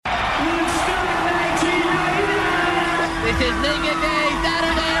'tis naked day,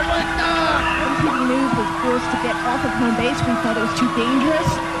 Saturday at Woodstock! MTV News was forced to get off of home base. We felt it was too dangerous.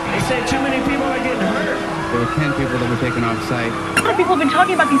 They said too many people are getting hurt. There were 10 people that were taken off site. A lot of people have been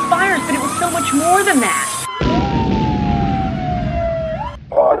talking about these fires, but it was so much more than that.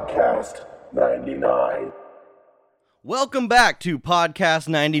 Podcast 99. Welcome back to Podcast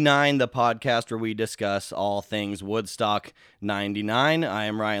 99, the podcast where we discuss all things Woodstock 99. I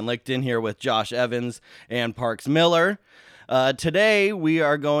am Ryan Lichten here with Josh Evans and Parks Miller. Today we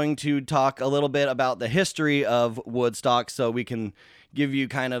are going to talk a little bit about the history of Woodstock so we can give you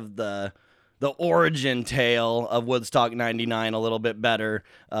kind of the origin tale of Woodstock 99 a little bit better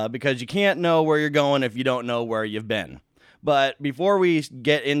because you can't know where you're going if you don't know where you've been. But before we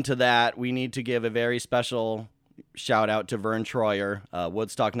get into that, we need to give a very special shout out to Vern Troyer,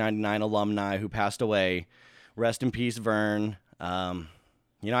 Woodstock 99 alumni who passed away. Rest in peace, Vern. I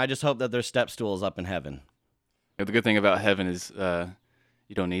just hope that there's step stools up in heaven. The good thing about heaven is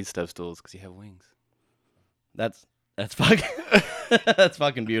you don't need step stools because you have wings. That's fucking that's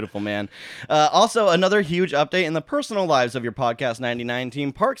fucking beautiful, man. Also, another huge update in the personal lives of your Podcast 99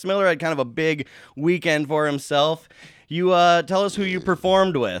 team. Parks Miller had kind of a big weekend for himself. You tell us who you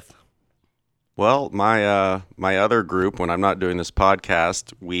performed with. Well, my other group, when I'm not doing this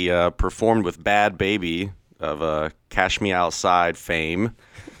podcast, we performed with Bad Baby of Cash Me Outside fame.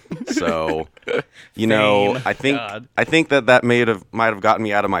 So, I think that might have gotten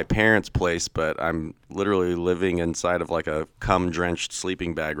me out of my parents' place, but I'm literally living inside of like a cum-drenched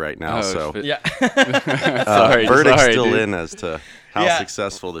sleeping bag right now. Yeah. Verdict's still dude. in as to how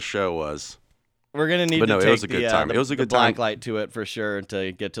successful the show was. We're gonna need But to no, take it was a good time. It was a good black time. light to it for sure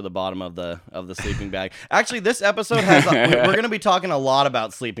to get to the bottom of the sleeping bag. Actually, this episode has we're gonna be talking a lot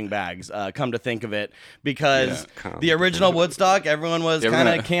about sleeping bags. Come to think of it, because the original Woodstock, everyone was kind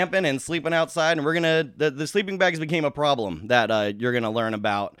of camping and sleeping outside, and we're gonna the sleeping bags became a problem that you're gonna learn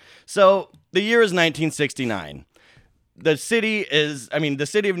about. So the year is 1969. The city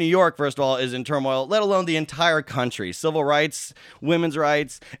of New York, first of all, is in turmoil, let alone the entire country. Civil rights, women's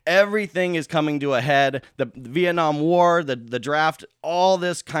rights, everything is coming to a head. The Vietnam War, the draft, all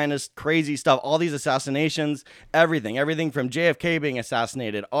this kind of crazy stuff, all these assassinations, everything from JFK being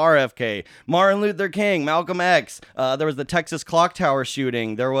assassinated, RFK, Martin Luther King, Malcolm X. There was the Texas Clock Tower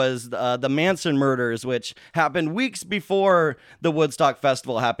shooting. There was the Manson murders, which happened weeks before the Woodstock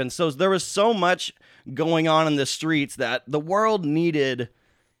Festival happened. So there was so much going on in the streets that the world needed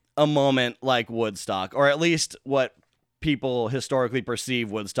a moment like Woodstock, or at least what people historically perceive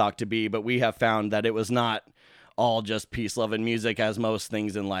Woodstock to be. But we have found that it was not all just peace, love, and music, as most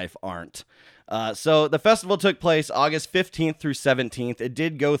things in life aren't. So the festival took place August 15th through 17th. It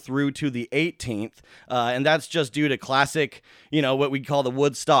did go through to the 18th, and that's just due to classic, what we call the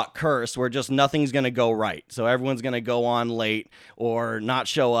Woodstock curse, where just nothing's going to go right. So everyone's going to go on late or not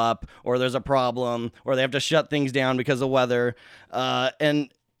show up, or there's a problem, or they have to shut things down because of weather. And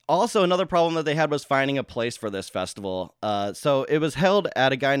also, another problem that they had was finding a place for this festival. So it was held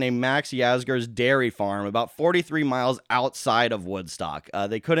at a guy named Max Yasgur's dairy farm, about 43 miles outside of Woodstock.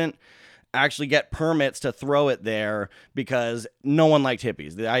 They couldn't actually get permits to throw it there because no one liked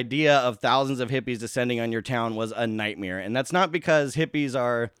hippies. The idea of thousands of hippies descending on your town was a nightmare. And that's not because hippies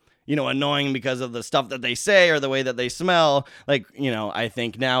are, annoying because of the stuff that they say or the way that they smell, like, I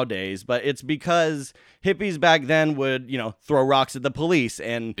think nowadays, but it's because hippies back then would, throw rocks at the police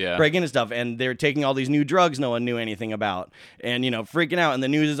and break into stuff, and they're taking all these new drugs no one knew anything about, and, freaking out, and the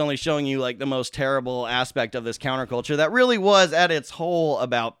news is only showing you, like, the most terrible aspect of this counterculture that really was at its whole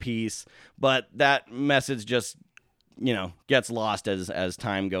about peace, but that message just, gets lost as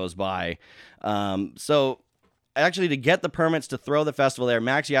time goes by. Actually, to get the permits to throw the festival there,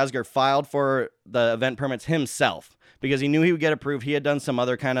 Max Yasgur filed for the event permits himself because he knew he would get approved. He had done some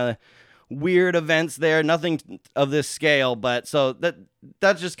other kind of weird events there, nothing of this scale, but so that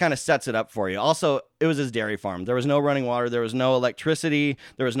just kind of sets it up for you. Also, it was his dairy farm. There was no running water, there was no electricity,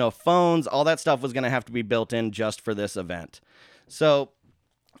 there was no phones. All that stuff was going to have to be built in just for this event. So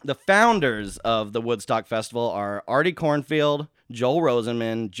the founders of the Woodstock Festival are Artie Cornfield, Joel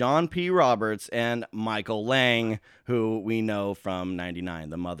Rosenman, John P. Roberts, and Michael Lang, who we know from 99,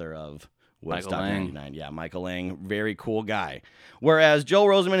 the mother of Woodstock 99. Yeah, Michael Lang, very cool guy. Whereas Joel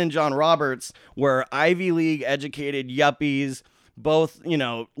Rosenman and John Roberts were Ivy League educated yuppies, both,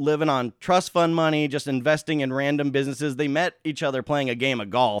 living on trust fund money, just investing in random businesses. They met each other playing a game of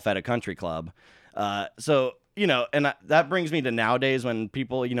golf at a country club. And that brings me to nowadays when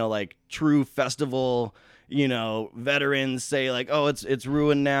people, like true festival, veterans say like, oh, it's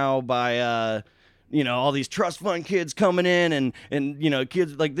ruined now by you know, all these trust fund kids coming in and you know,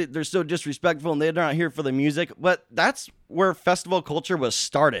 kids like they're so disrespectful and they're not here for the music. But that's where festival culture was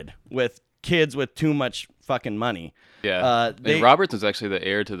started, with kids with too much fucking money. Yeah. And Roberts was actually the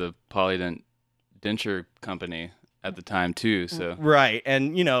heir to the Polydent Denture Company at the time too. So right.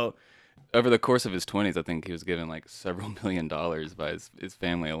 And you know, over the course of his 20s, I think he was given like several $1 million by his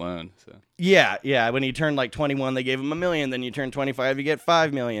family alone. So yeah. When he turned like 21, they gave him $1 million. Then you turn 25, you get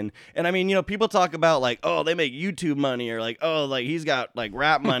 $5 million. And I mean, you know, people talk about like, oh, they make YouTube money, or like, oh, like he's got like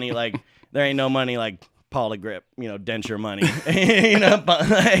rap money. Like there ain't no money like Polygrip, you know, denture money. You know,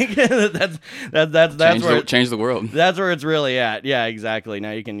 like that's where change the world. That's where it's really at. Yeah, exactly.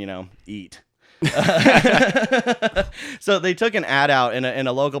 Now you can, you know, eat. So they took an ad out in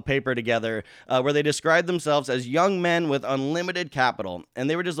a local paper together where they described themselves as young men with unlimited capital, and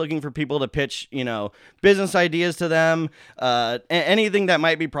they were just looking for people to pitch, you know, business ideas to them, anything that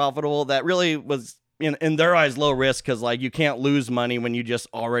might be profitable that really was in their eyes low risk, because like you can't lose money when you just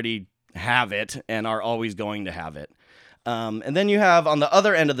already have it and are always going to have it. And then you have on the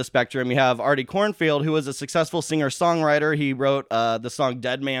other end of the spectrum, you have Artie Cornfield, who was a successful singer-songwriter. He wrote the song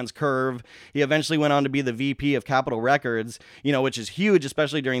Dead Man's Curve. He eventually went on to be the VP of Capitol Records, you know, which is huge,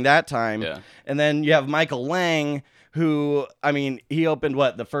 especially during that time. Yeah. And then you have Michael Lang, who, I mean, he opened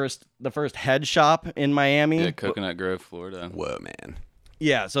the first head shop in Miami? Yeah, Coconut Grove, Florida. Whoa, man.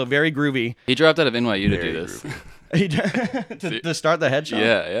 Yeah, so very groovy. He dropped out of NYU to do this. to start the head shop?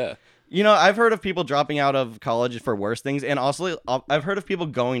 Yeah. You know, I've heard of people dropping out of college for worse things, and also I've heard of people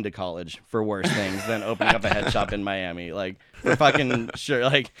going to college for worse things than opening up a head shop in Miami. Like, for fucking sure.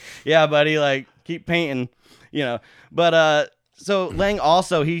 Like, yeah, buddy, like, keep painting, you know. But, so Lang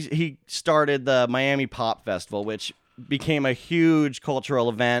also, he started the Miami Pop Festival, which became a huge cultural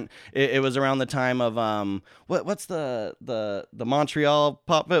event. It was around the time of what's the Montreal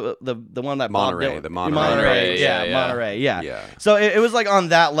pop, the one that Monterey, Bob the Dylan, Monterey. Monterey, yeah. So it was like on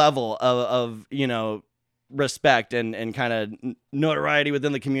that level of you know, respect and kind of notoriety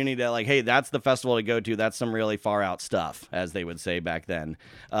within the community that like, hey, that's the festival to go to. That's some really far out stuff, as they would say back then.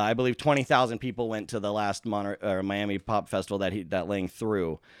 I believe 20,000 people went to the last Miami Pop Festival that Lang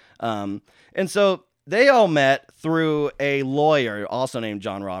threw, and so they all met through a lawyer, also named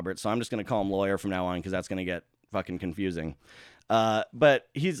John Roberts. So I'm just going to call him lawyer from now on, because that's going to get fucking confusing. But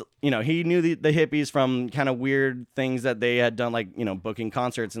he's, you know, he knew the hippies from kind of weird things that they had done, like, you know, booking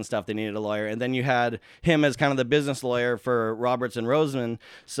concerts and stuff. They needed a lawyer. And then you had him as kind of the business lawyer for Roberts and Roseman.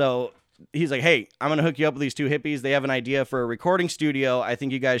 So he's like, hey, I'm going to hook you up with these two hippies. They have an idea for a recording studio. I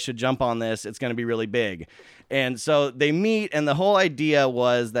think you guys should jump on this. It's going to be really big. And so they meet, and the whole idea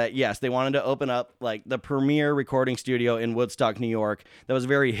was that, yes, they wanted to open up like the premier recording studio in Woodstock, New York. That was a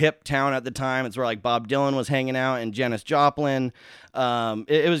very hip town at the time. It's where like Bob Dylan was hanging out and Janis Joplin.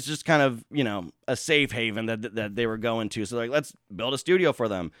 It was just kind of, you know, a safe haven that they were going to. So they're like, let's build a studio for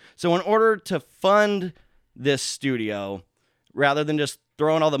them. So in order to fund this studio, rather than just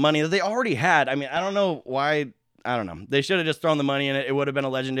throwing all the money that they already had, I mean, I don't know why. I don't know. They should have just thrown the money in it. It would have been a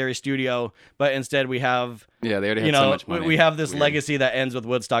legendary studio, but instead we have, they already had so much money. We have this legacy that ends with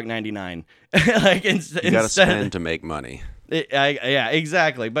Woodstock 99. Like you got to spend to make money. Yeah,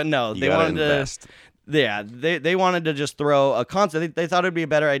 exactly. But no, they wanted to invest. Yeah, they wanted to just throw a concert. They thought it'd be a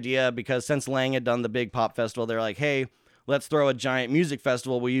better idea because since Lang had done the big pop festival, they're like, hey, let's throw a giant music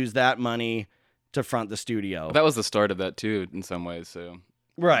festival. We'll use that money to front the studio. Well, that was the start of that too, in some ways. So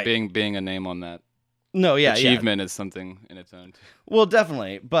right, being a name on that. No, yeah, achievement is something in its own. Well,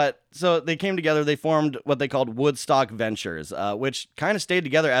 definitely. But so they came together. They formed what they called Woodstock Ventures, which kind of stayed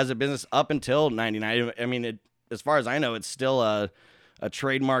together as a business up until '99. I mean, as far as I know, it's still a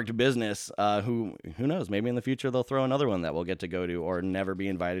trademarked business. Who knows? Maybe in the future they'll throw another one that we'll get to go to or never be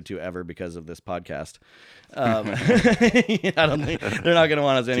invited to ever because of this podcast. I don't think they're not going to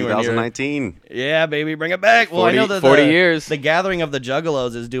want us anywhere 2019. near. Yeah, baby, bring it back. Well, 40, I know that 40 years. The Gathering of the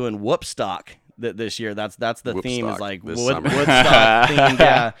Juggalos is doing Whoopstock this year. That's the theme is like Woodstock themed,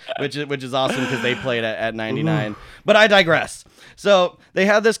 yeah, which is awesome because they played at 99. But I digress. So they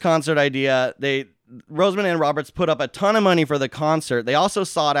had this concert idea. Roseman and Roberts put up a ton of money for the concert. They also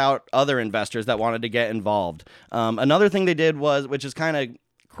sought out other investors that wanted to get involved. Another thing they did was, which is kind of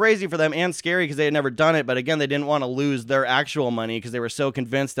crazy for them and scary because they had never done it, but again, they didn't want to lose their actual money because they were so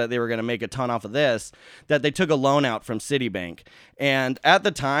convinced that they were going to make a ton off of this, that they took a loan out from Citibank. And at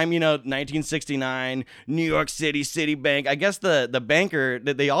the time, 1969, New York City, Citibank, I guess the banker,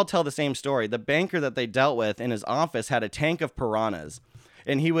 they all tell the same story. The banker that they dealt with in his office had a tank of piranhas,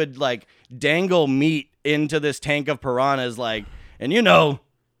 and he would like dangle meat into this tank of piranhas, like, and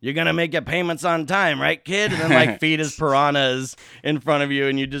you're going to make your payments on time, right, kid? And then, like, feed his piranhas in front of you,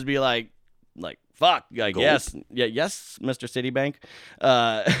 and you'd just be like fuck, like, Gold. yes, Mr. Citibank.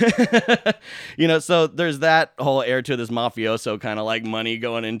 So there's that whole air to this mafioso kind of like money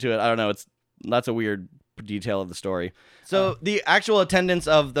going into it. I don't know. That's a weird detail of the story. So the actual attendance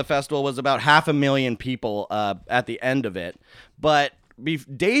of the festival was about 500,000 people at the end of it, but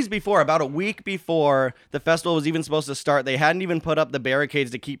days before, about a week before the festival was even supposed to start, they hadn't even put up the barricades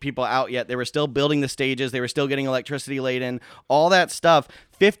to keep people out yet. They were still building the stages. They were still getting electricity laid in, all that stuff.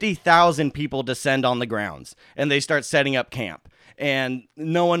 50,000 people descend on the grounds and they start setting up camp, and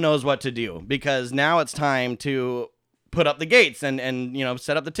no one knows what to do because now it's time to put up the gates and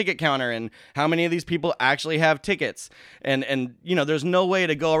set up the ticket counter and how many of these people actually have tickets. And there's no way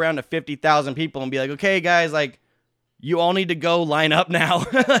to go around to 50,000 people and be like, okay, guys, like, you all need to go line up now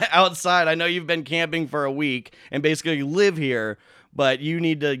outside. I know you've been camping for a week and basically live here, but you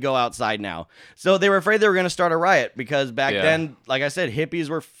need to go outside now. So they were afraid they were going to start a riot because back then, like I said, hippies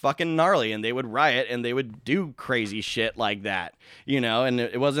were fucking gnarly and they would riot and they would do crazy shit like that, and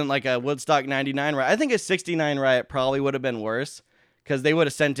it wasn't like a Woodstock 99 riot. I think a 69 riot probably would have been worse because they would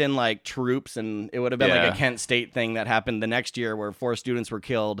have sent in like troops and it would have been like a Kent State thing that happened the next year where 4 students were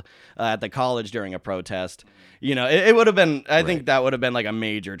killed at the college during a protest. It would have been, I think that would have been like a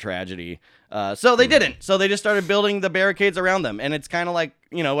major tragedy. So they didn't. So they just started building the barricades around them. And it's kind of like,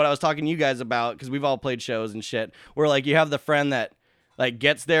 what I was talking to you guys about, because we've all played shows and shit, where like you have the friend that like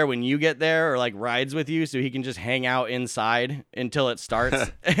gets there when you get there or like rides with you so he can just hang out inside until it starts.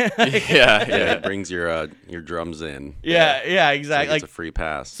 It brings your drums in. Yeah, exactly. So it's a free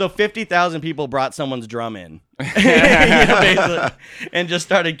pass. So 50,000 people brought someone's drum in basically, and just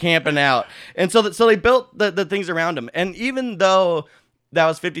started camping out. And so they built the things around them. And even though that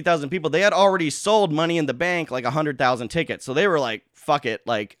was 50,000 people, they had already sold Money in the Bank, like 100,000 tickets. So they were like, fuck it.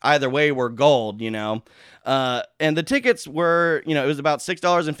 Like either way, we're gold, And the tickets were, it was about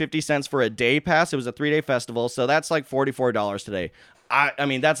 $6.50 for a day pass. It was a 3-day festival. So that's like $44 today. I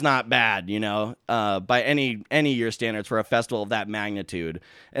mean, that's not bad, by any year standards for a festival of that magnitude.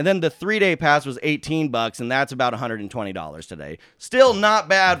 And then the 3-day pass was $18, and that's about $120 today. Still not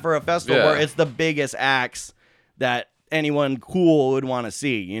bad for a festival where it's the biggest acts that anyone cool would want to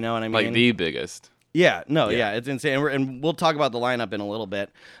see. You know what I mean? Like the biggest. Yeah, it's insane. And we'll talk about the lineup in a little bit.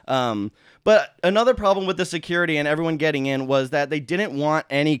 But another problem with the security and everyone getting in was that they didn't want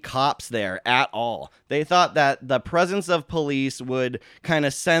any cops there at all. They thought that the presence of police would kind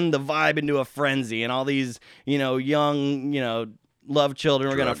of send the vibe into a frenzy, and all these, young, love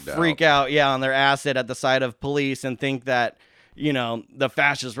children were going to freak out, on their acid at the sight of police and think that, the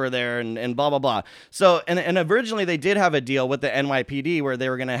fascists were there and blah, blah, blah. So, and originally they did have a deal with the NYPD where they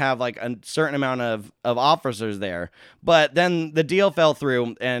were going to have like a certain amount of officers there. But then the deal fell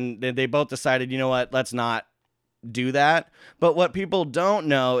through and they both decided, you know what, let's not do that. But what people don't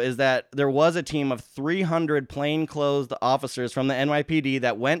know is that there was a team of 300 plainclothes officers from the NYPD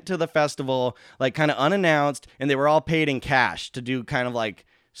that went to the festival, like kind of unannounced, and they were all paid in cash to do kind of like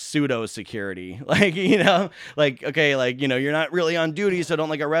pseudo security, like, okay, like, you're not really on duty, so don't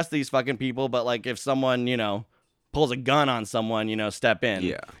like arrest these fucking people, but like if someone, pulls a gun on someone, step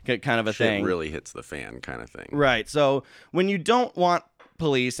in, kind of a Shit thing. Really hits the fan kind of thing. Right. So when you don't want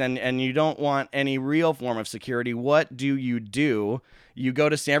police and you don't want any real form of security, what do? You go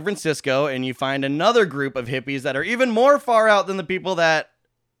to San Francisco and you find another group of hippies that are even more far out than the people that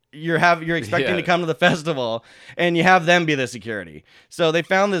you're expecting to come to the festival, and you have them be the security. So they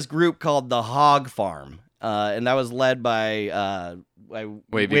found this group called the Hog Farm, and that was led by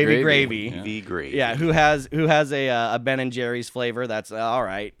Wavy Gravy. Yeah, who has a Ben and Jerry's flavor. That's all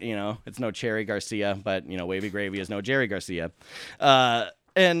right. It's no Cherry Garcia, but Wavy Gravy is no Jerry Garcia.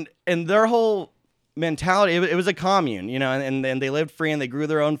 And their whole mentality, it was a commune, and they lived free and they grew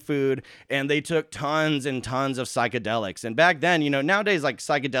their own food and they took tons and tons of psychedelics. And back then, nowadays, like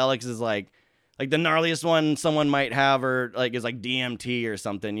psychedelics is like the gnarliest one someone might have, or like is like DMT or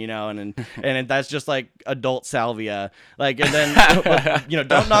something, and that's just like adult salvia. Like, and then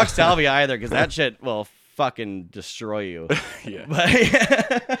don't knock salvia either, because that shit will fucking destroy you. To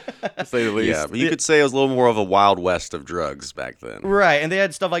say the least. Yeah, but you could say it was a little more of a Wild West of drugs back then. Right, and they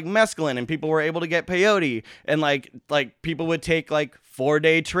had stuff like mescaline, and people were able to get peyote, and like people would take like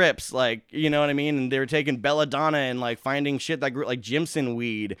 4-day trips, like, you know what I mean? And they were taking belladonna and like finding shit that grew like Jimson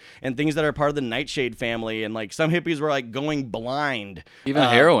weed and things that are part of the nightshade family, and like some hippies were like going blind. Even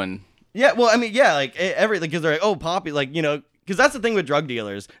heroin. Yeah, well, I mean, yeah, like everything, because they're like, oh, poppy, like, because that's the thing with drug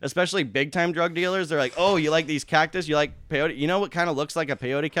dealers, especially big time drug dealers. They're like, oh, you like these cactus? You like peyote? You know what kind of looks like a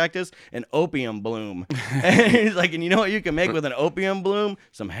peyote cactus? An opium bloom. And he's like, and you know what you can make with an opium bloom?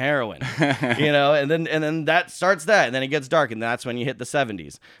 Some heroin. And then that starts that, and then it gets dark, and that's when you hit the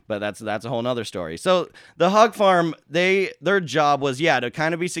 70s. But that's a whole nother story. So the hog farm, their job was to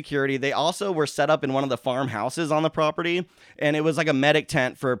kind of be security. They also were set up in one of the farmhouses on the property, and it was like a medic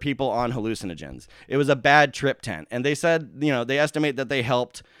tent for people on hallucinogens. It was a bad trip tent, and they said, they estimate that they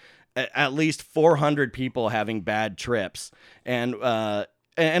helped at least 400 people having bad trips, and a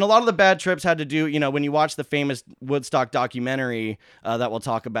lot of the bad trips had to do, when you watch the famous Woodstock documentary that we'll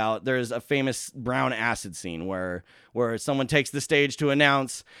talk about, there's a famous brown acid scene where someone takes the stage to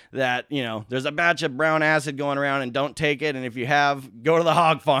announce that, there's a batch of brown acid going around and don't take it. And if you have, go to the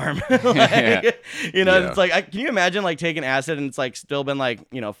hog farm. It's like, can you imagine like taking acid and it's like still been like,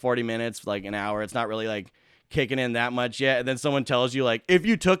 40 minutes, like an hour. It's not really like kicking in that much yet. And then someone tells you like, if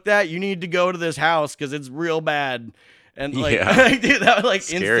you took that, you need to go to this house because it's real bad. And like, dude, that would like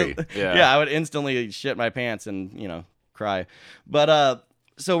scary. I would instantly shit my pants and cry. But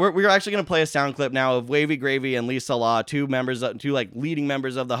so we're actually gonna play a sound clip now of Wavy Gravy and Lisa Law, two like leading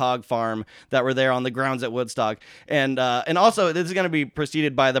members of the hog farm that were there on the grounds at Woodstock, and also this is gonna be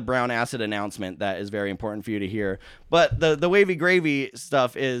preceded by the brown acid announcement that is very important for you to hear. But the Wavy Gravy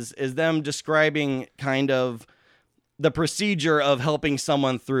stuff is them describing kind of the procedure of helping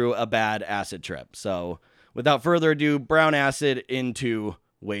someone through a bad acid trip. So without further ado, brown acid into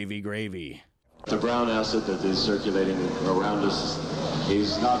Wavy Gravy. The brown acid that is circulating around us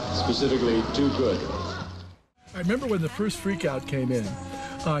is not specifically too good. I remember when the first freakout came in,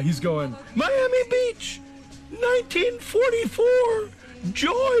 he's going, Miami Beach, 1944,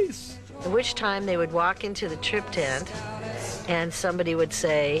 Joyce. At which time they would walk into the trip tent and somebody would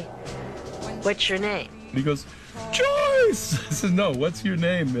say, what's your name? And he goes, Joyce! I says, no, what's your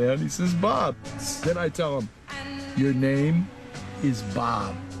name, man? He says, Bob. Then I tell him, your name is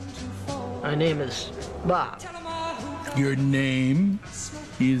Bob. My name is Bob. Your name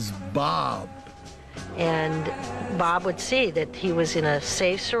is Bob. And Bob would see that he was in a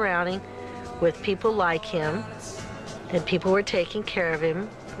safe surrounding with people like him, and people were taking care of him.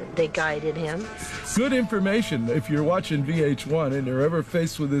 They guided him. Good information if you're watching VH1 and you're ever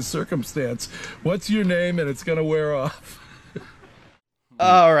faced with this circumstance. What's your name? And it's going to wear off.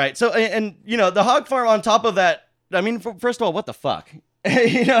 All right. So, and the hog farm on top of that, I mean, first of all, what the fuck?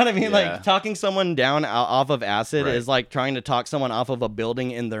 You know what I mean? Yeah. Like talking someone down off of acid is like trying to talk someone off of a building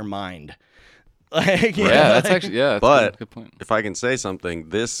in their mind. Like, that's actually, that's but a good point. If I can say something,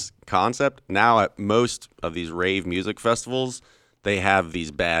 this concept now at most of these rave music festivals, they have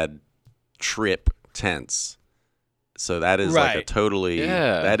these bad trip tents. So that is like a totally,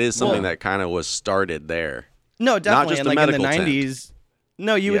 that is something that kind of was started there. No, definitely. Not just and a like in the medical 90s, tent.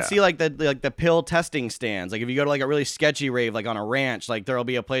 no, you would see like the pill testing stands. Like if you go to like a really sketchy rave, like on a ranch, like there'll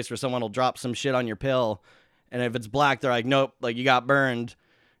be a place where someone will drop some shit on your pill. And if it's black, they're like, nope, like you got burned.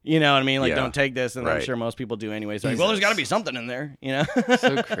 You know what I mean? Like, don't take this. And I'm sure most people do anyway. So like, well, there's got to be something in there,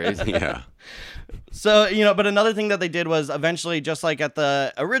 So crazy. Yeah. So, but another thing that they did was eventually, just like at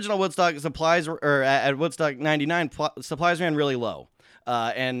the original Woodstock, supplies, or at Woodstock 99, supplies ran really low.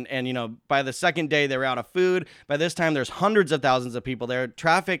 And by the second day, they were out of food. By this time, there's hundreds of thousands of people there.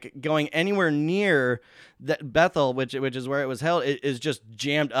 Traffic going anywhere near Bethel, which is where it was held, is just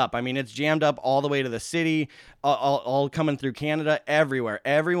jammed up. I mean, it's jammed up all the way to the city, all coming through Canada, everywhere.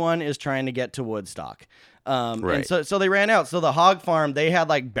 Everyone is trying to get to Woodstock. And so they ran out. So the hog farm, they had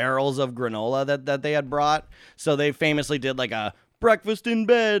like barrels of granola that they had brought. So they famously did like a breakfast in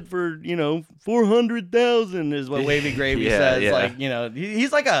bed for 400,000 is what Wavy Gravy says. Yeah. Like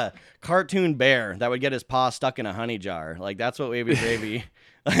he's like a cartoon bear that would get his paw stuck in a honey jar. Like that's what Wavy Gravy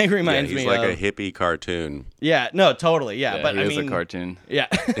reminds me of. He's like a hippie cartoon. Yeah, no, totally. Yeah, but he is a cartoon. Yeah,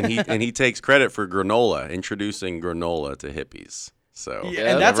 and he takes credit for granola, introducing granola to hippies. So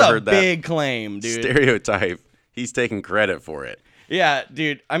and that's a big claim, dude. Stereotype. He's taking credit for it. Yeah,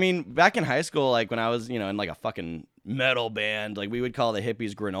 dude. I mean, back in high school, like when I was, in like a fucking metal band, like we would call the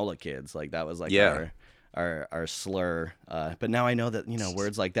hippies granola kids. Like that was like our slur. But now I know that,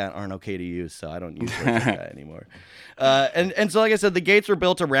 words like that aren't okay to use, so I don't use words like that anymore. And so like I said, the gates were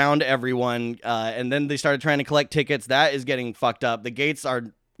built around everyone, and then they started trying to collect tickets. That is getting fucked up. The gates are,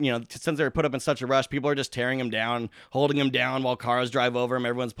 since they were put up in such a rush, people are just tearing them down, holding them down while cars drive over them.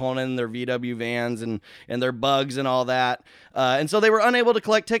 Everyone's pulling in their VW vans and their bugs and all that. And so they were unable to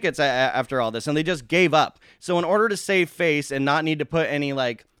collect tickets after all this, and they just gave up. So in order to save face and not need to put any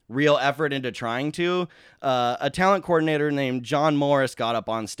like real effort into trying to. A talent coordinator named John Morris got up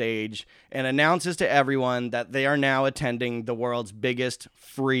on stage and announces to everyone that they are now attending the world's biggest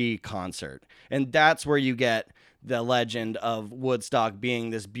free concert. And that's where you get the legend of Woodstock being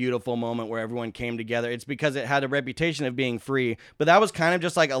this beautiful moment where everyone came together. It's because it had a reputation of being free, but that was kind of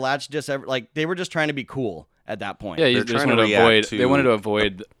just like a latch, like they were just trying to be cool at that point. Yeah, they wanted to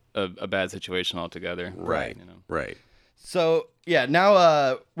avoid a bad situation altogether. Right. Right. So yeah,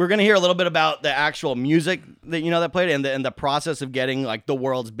 now we're gonna hear a little bit about the actual music that played and the process of getting like the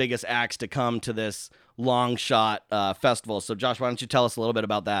world's biggest acts to come to this long shot festival. So Josh, why don't you tell us a little bit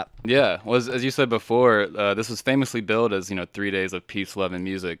about that? Yeah, well, as you said before, this was famously billed as 3 days of peace, love, and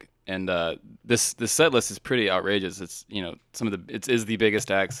music, and this set list is pretty outrageous. It's it is the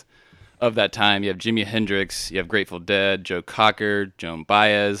biggest acts of that time. You have Jimi Hendrix, you have Grateful Dead, Joe Cocker, Joan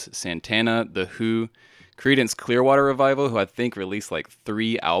Baez, Santana, The Who, Creedence Clearwater Revival, who I think released like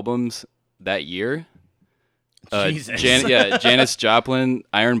 3 albums that year. Jesus. Janis Joplin,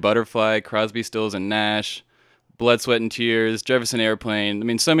 Iron Butterfly, Crosby, Stills and Nash, Blood, Sweat and Tears, Jefferson Airplane. I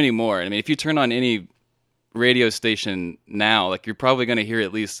mean, so many more. I mean, if you turn on any radio station now, like you're probably going to hear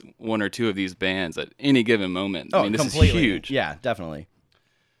at least 1 or 2 of these bands at any given moment. I mean, this completely. is huge. Yeah, definitely.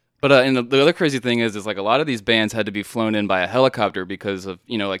 But and the other crazy thing is like a lot of these bands had to be flown in by a helicopter because of,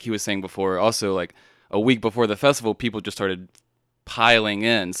 like he was saying before, also like a week before the festival, people just started piling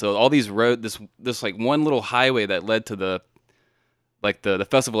in. So all these this like one little highway that led to the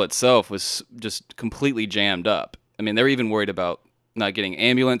festival itself was just completely jammed up. I mean, they were even worried about not getting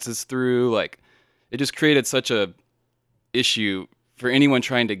ambulances through. Like, it just created such a issue for anyone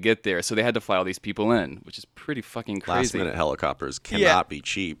trying to get there. So they had to fly all these people in, which is pretty fucking crazy. Last minute helicopters cannot be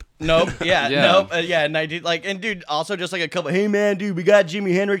cheap. Nope. Yeah. Nope. Yeah. And I did dude, also just like a couple. Hey man, dude, we got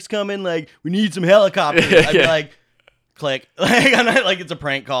Jimi Hendrix coming. Like, we need some helicopters. I'd be like, click. Like, I'm not like it's a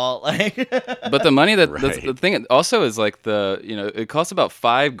prank call. Like, but the money the thing also is like it costs about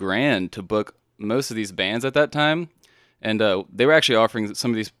 $5,000 to book most of these bands at that time, and they were actually offering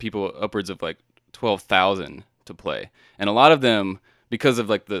some of these people upwards of like $12,000 to play, and a lot of them, because of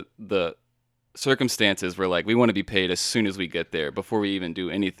like the circumstances, were like, we want to be paid as soon as we get there before we even do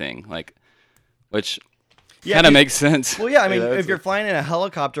anything, like, which kind of makes sense. Well, yeah, I mean, if you're flying in a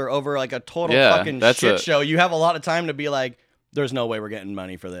helicopter over like a total fucking shit show, you have a lot of time to be like, there's no way we're getting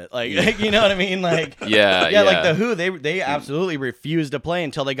money for that. Like, you know what I mean? Like, yeah, like the Who, they absolutely refused to play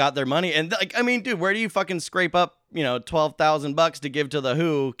until they got their money. And like, I mean, dude, where do you fucking scrape up, $12,000 to give to the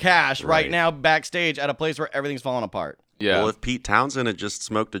Who cash right now backstage at a place where everything's falling apart? Yeah. Well, if Pete Townsend had just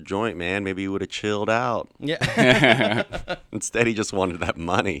smoked a joint, man, maybe he would have chilled out. Yeah. Instead, he just wanted that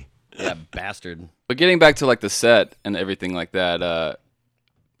money. Yeah, bastard. But getting back to like the set and everything like that,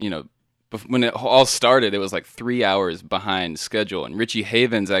 when it all started, it was like 3 hours behind schedule, and Richie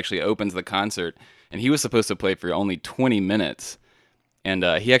Havens actually opens the concert, and he was supposed to play for only 20 minutes, and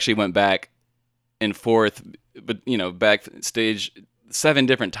he actually went back and forth, but backstage 7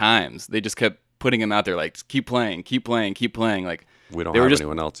 different times. They just kept putting him out there, like, keep playing. Like, we don't have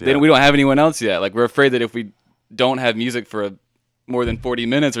anyone else yet. We don't have anyone else yet. Like, we're afraid that if we don't have music for more than 40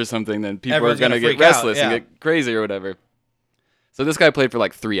 minutes or something, then people are going to get restless and get crazy or whatever. So this guy played for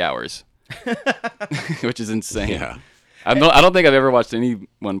like 3 hours. Which is insane. Yeah. I don't think I've ever watched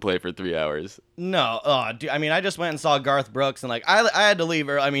anyone play for 3 hours. No. Dude, I mean, I just went and saw Garth Brooks, and like I had to leave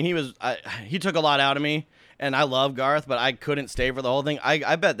early. I mean, he took a lot out of me, and I love Garth, but I couldn't stay for the whole thing.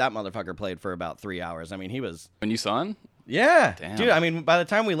 I bet that motherfucker played for about 3 hours. I mean, he was... When you saw him? Yeah. Damn. Dude, I mean, by the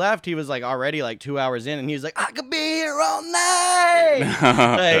time we left, he was like already like 2 hours in, and he was like, I could be here all night.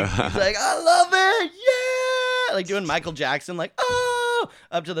 Like, he's like, I love it. Yeah. Like doing Michael Jackson, like, oh,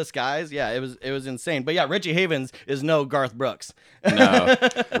 up to the skies. Yeah, it was insane. But yeah, Richie Havens is no Garth Brooks. No.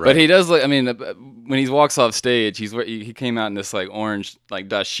 But he does look, I mean, when he walks off stage, he came out in this like orange like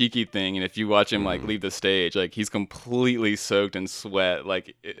dashiki thing, and if you watch him like leave the stage, like he's completely soaked in sweat.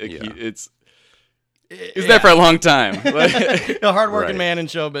 Like he's there for a long time. Like, a hardworking man in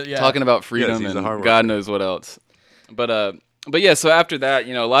show, but yeah. Talking about freedom and God knows what else. But yeah, so after that,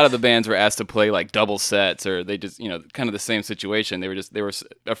 a lot of the bands were asked to play like double sets, or they just, kind of the same situation. They were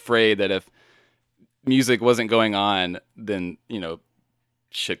afraid that if music wasn't going on, then,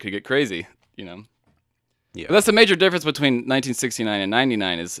 shit could get crazy, Yeah. But that's the major difference between 1969 and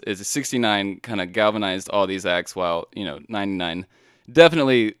 99 is 69 kind of galvanized all these acts, while, 99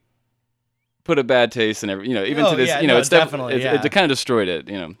 definitely put a bad taste in even to this, it's definitely, it kind of destroyed it,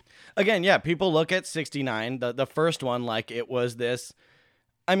 Again, yeah, people look at 69, the first one, like it was this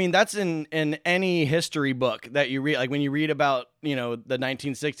I mean, that's in any history book that you read. Like when you read about, the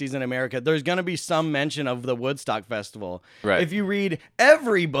 1960s in America, there's going to be some mention of the Woodstock Festival. Right. If you read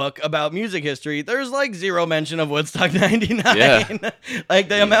every book about music history, there's like zero mention of Woodstock 99. Yeah. Like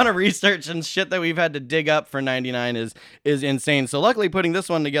the amount of research and shit that we've had to dig up for 99 is insane. So luckily putting this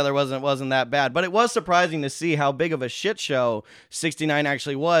one together wasn't that bad, but it was surprising to see how big of a shit show 69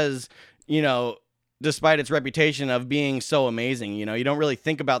 actually was, despite its reputation of being so amazing. You don't really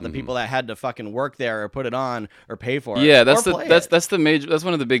think about the people that had to fucking work there or put it on or pay for it. Yeah, that's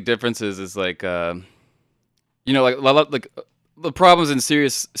one of the big differences is like like the problems and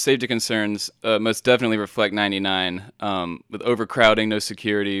serious safety concerns most definitely reflect 99 with overcrowding, no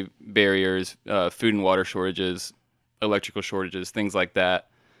security barriers, food and water shortages, electrical shortages, things like that.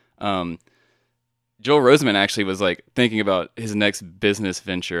 Joel Roseman actually was like thinking about his next business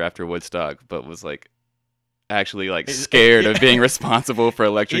venture after Woodstock, but was like actually like scared of being responsible for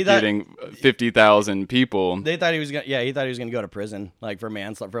electrocuting 50,000 people. They thought he was gonna go to prison, like for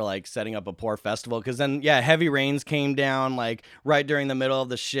manslaughter, for like setting up a poor festival. Because then, heavy rains came down like right during the middle of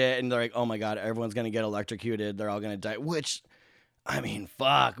the shit, and they're like, oh my god, everyone's gonna get electrocuted. They're all gonna die. Which, I mean,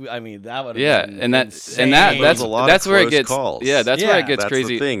 fuck. I mean, that would have been insane. That's where it gets calls. Yeah, that's where it gets crazy.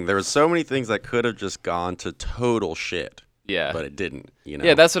 That's the thing. There were so many things that could have just gone to total shit. Yeah, but it didn't.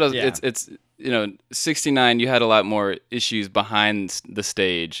 Yeah, that's what I was. It's 69. You had a lot more issues behind the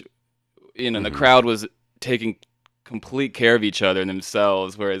stage. The crowd was taking complete care of each other and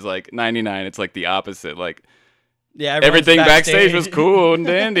themselves, whereas like 99, it's like the opposite. Like. Yeah, everything backstage was cool and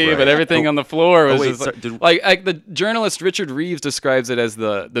dandy, right. But everything on the floor was like the journalist Richard Reeves describes it as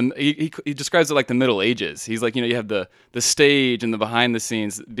he describes it like the Middle Ages. He's like, you have the stage and the behind the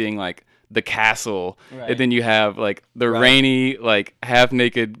scenes being like the castle, right. And then you have like the rainy, like half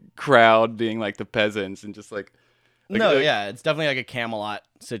naked crowd being like the peasants and just like it's definitely like a Camelot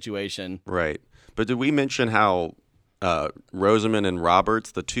situation, right? But did we mention how Roseman and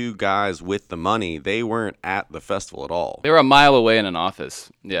Roberts, the two guys with the money, they weren't at the festival at all. They were a mile away in an office.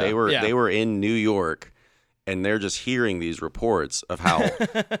 Yeah, they were in New York, and they're just hearing these reports of how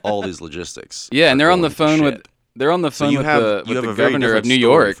all these logistics. Yeah, and they're on the phone with the governor of New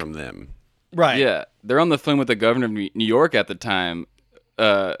York from them. Right. Yeah, they're on the phone with the governor of New York at the time.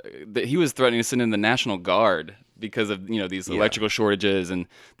 That he was threatening to send in the National Guard because of these electrical shortages and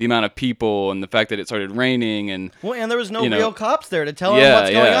the amount of people and the fact that it started raining and there was no real cops there to tell them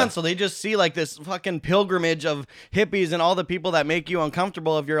what's going on, so they just see like this fucking pilgrimage of hippies and all the people that make you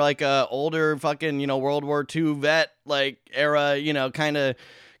uncomfortable if you're like a older fucking World War II vet like era kind of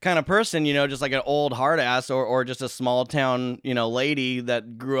person, just like an old hard ass or just a small town lady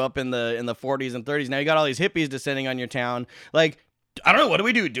that grew up in the 40s and 30s. Now you got all these hippies descending on your town, like, I don't know. What do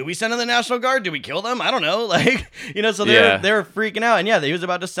we do? Do we send in the National Guard? Do we kill them? I don't know. Like, so they were freaking out. And he was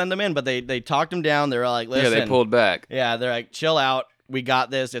about to send them in, but they talked him down. They were like, listen. Yeah, they pulled back. Yeah, they're like, chill out. We got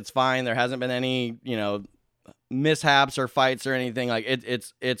this. It's fine. There hasn't been any, mishaps or fights or anything. Like,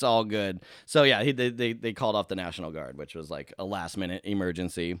 it's all good. So, they called off the National Guard, which was like a last minute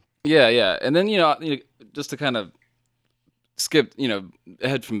emergency. Yeah. And then, just to kind of skip,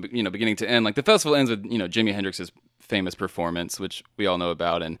 ahead from, beginning to end, like the festival ends with, Jimi Hendrix's famous performance, which we all know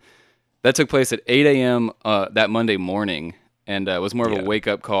about, and that took place at 8 a.m. That Monday morning, and was more of a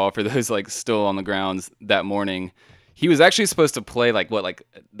wake-up call for those like still on the grounds that morning. He was actually supposed to play like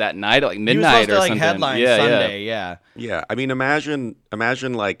that night at like midnight or something. Headline Sunday, yeah. I mean, imagine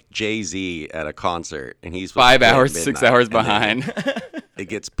like Jay-Z at a concert, and he's 5 hours, 6 hours behind. It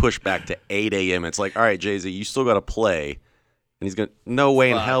gets pushed back to 8 a.m. It's like, all right, Jay-Z, you still got to play, and he's no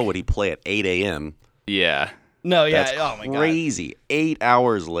way in hell would he play at 8 a.m. Yeah. No, yeah. That's oh my god, crazy! 8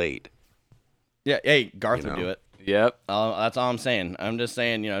 hours late. Yeah, hey, Garth would do it. Yep. That's all I'm saying. I'm just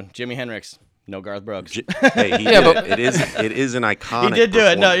saying, Jimi Hendrix, no Garth Brooks. Hey, he did it. It is an iconic. He did do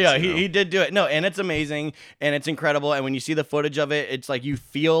it. No, he did do it. No, and it's amazing and it's incredible. And when you see the footage of it, it's like you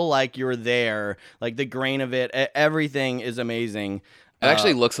feel like you're there. Like the grain of it, everything is amazing. It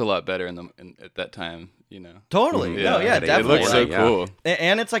actually looks a lot better at that time. Totally. No, definitely. It looks so cool.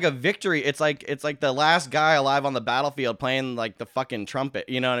 And it's like a victory. It's like the last guy alive on the battlefield playing like the fucking trumpet.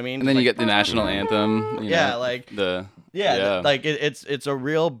 You know what I mean? And then you get the national anthem. It's a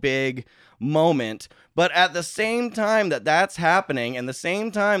real big moment. But at the same time that's happening, and the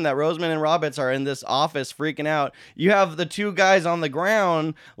same time that Roseman and Roberts are in this office freaking out, you have the two guys on the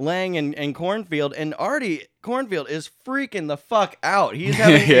ground, Lang and Cornfield, and Artie Cornfield is freaking the fuck out. He's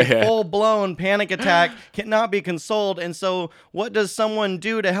having a full-blown panic attack, cannot be consoled, and so what does someone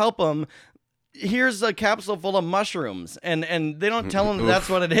do to help him? Here's a capsule full of mushrooms, and they don't tell him that's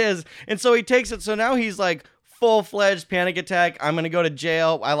what it is, and so he takes it, so now he's like full-fledged panic attack. I'm going to go to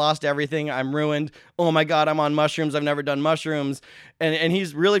jail. I lost everything. I'm ruined. Oh my God, I'm on mushrooms. I've never done mushrooms. And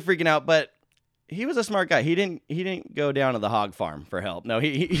he's really freaking out, but he was a smart guy. He didn't go down to the hog farm for help. No,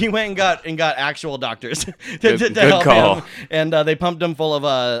 he went and got actual doctors to help him. And they pumped him full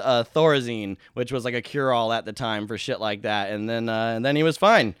of Thorazine, which was like a cure-all at the time for shit like that. And then he was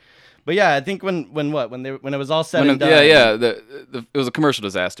fine. But yeah, I think when it was all said and done. It was a commercial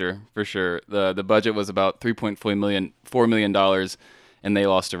disaster for sure. The budget was about $4 million, and they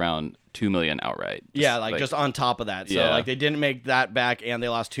lost around $2 million outright. Just on top of that. So they didn't make that back, and they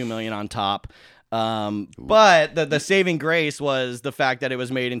lost $2 million on top. But the saving grace was the fact that it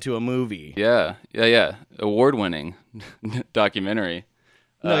was made into a movie. Yeah. Award-winning documentary.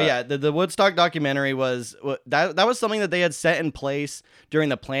 The Woodstock documentary was that was something that they had set in place during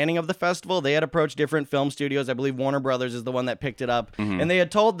the planning of the festival. They had approached different film studios. I believe Warner Brothers is the one that picked it up. And they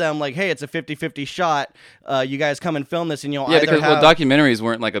had told them, like, hey, it's a 50-50 shot. You guys come and film this, and you'll either because documentaries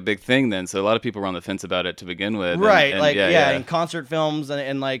weren't like a big thing then, so a lot of people were on the fence about it to begin with. Right, and concert films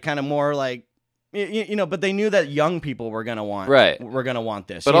and like kind of more like, but they knew that young people were gonna want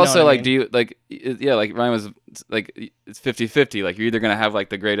this. But also, like, do you like Ryan was like, it's 50-50. Like, you're either gonna have like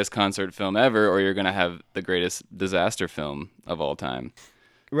the greatest concert film ever, or you're gonna have the greatest disaster film of all time.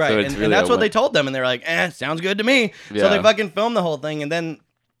 Right, so and that's what they told them, and they're like, sounds good to me. Yeah. So they fucking filmed the whole thing, and then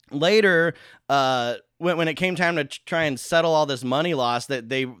later, when it came time to try and settle all this money loss, that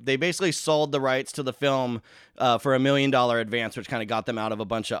they basically sold the rights to the film for $1 million advance, which kind of got them out of a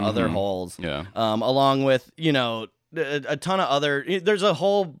bunch of other holes. Yeah. Along with a ton of other. There's a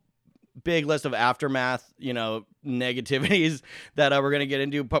whole big list of aftermath, negativities that we're gonna get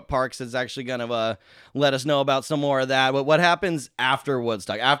into. Parks is actually gonna let us know about some more of that. But what happens after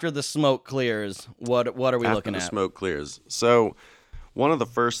Woodstock? After the smoke clears, what are we looking at? After the smoke clears, so one of the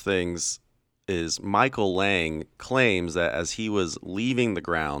first things is Michael Lang claims that as he was leaving the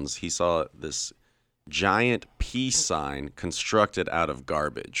grounds, he saw this giant peace sign constructed out of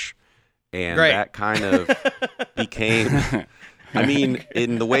garbage. And that kind of became, I mean,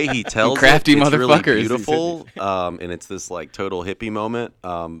 in the way he tells crafty it's really motherfuckers. Beautiful. And it's this like total hippie moment.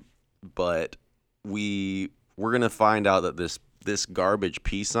 But we're going to find out that this garbage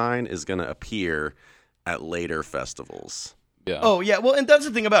peace sign is going to appear at later festivals. Yeah. Oh yeah. Well, and that's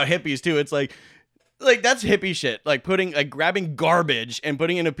the thing about hippies too. It's like that's hippie shit. Like grabbing garbage and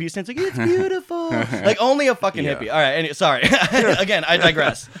putting it in a peace sign. It's like, it's beautiful. Like only a fucking hippie. All right. Sorry. Again, I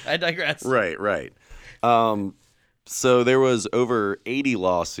digress. Right. So there was over 80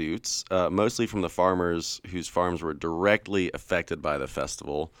 lawsuits, mostly from the farmers whose farms were directly affected by the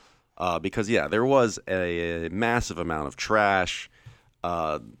festival, because there was a massive amount of trash.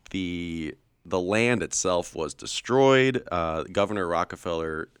 The land itself was destroyed. Governor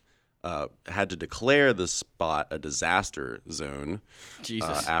Rockefeller had to declare the spot a disaster zone.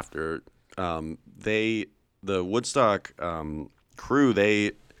 Jesus. After the Woodstock crew,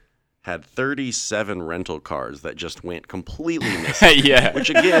 they had 37 rental cars that just went completely missing. Yeah.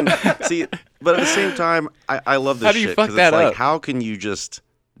 Which again, but at the same time, I love this shit. How do you fuck that up? Like, how can you just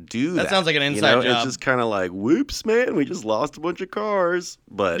do that? That sounds like an inside job. It's just kind of like, whoops, man, we just lost a bunch of cars.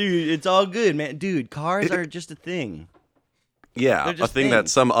 But dude, it's all good, man. Dude, cars are just a thing. Yeah, a thing that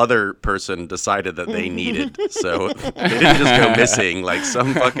some other person decided that they needed. So they didn't just go missing. Like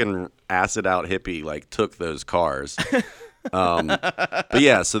some fucking acid out hippie like took those cars. But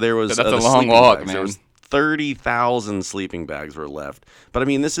yeah, so there was that's a long walk, bags. Man. There was 30,000 sleeping bags were left. But I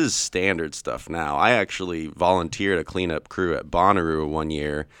mean, this is standard stuff now. I actually volunteered a cleanup crew at Bonnaroo one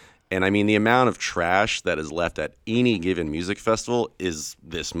year. And I mean, the amount of trash that is left at any given music festival is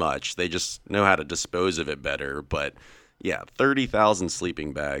this much. They just know how to dispose of it better. But yeah, 30,000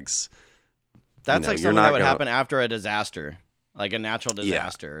 sleeping bags. That's like something that would happen after a disaster, like a natural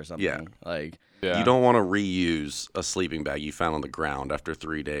disaster or something. Yeah. Like, you don't want to reuse a sleeping bag you found on the ground after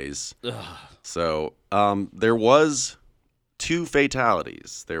 3 days. Ugh. So there was 2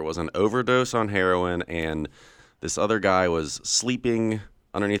 fatalities. There was an overdose on heroin, and this other guy was sleeping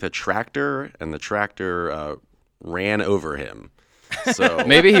underneath a tractor, and the tractor ran over him. So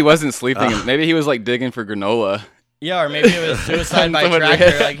maybe he wasn't sleeping. Maybe he was like digging for granola. Yeah, or maybe it was suicide by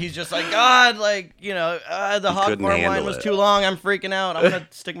tractor. Like he's just like, God, like, the hog farm line was too long. I'm freaking out. I'm gonna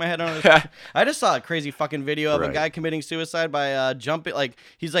stick my head on this. I just saw a crazy fucking video of a guy committing suicide by jumping. Like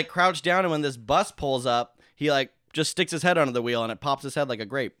he's like crouched down, and when this bus pulls up, he like just sticks his head under the wheel, and it pops his head like a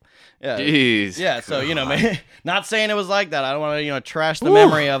grape. Yeah. Jeez. Yeah. So not saying it was like that. I don't want to trash the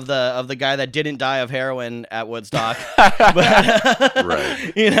memory of the guy that didn't die of heroin at Woodstock. But,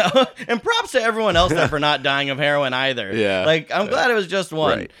 right. And props to everyone else there for not dying of heroin either. Yeah. Like I'm glad it was just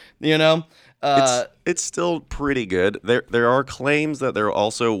one. Right. It's still pretty good. There are claims that there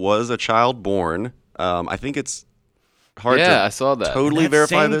also was a child born. I think it's hard to I saw that. Totally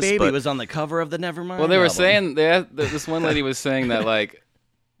verify same this. Baby but was on the cover of the Nevermind. Well, they were album. saying this one lady was saying that like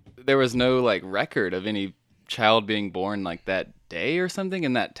there was no like record of any child being born like that day or something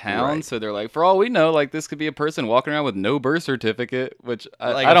in that town. Right. So they're like, for all we know, like this could be a person walking around with no birth certificate, which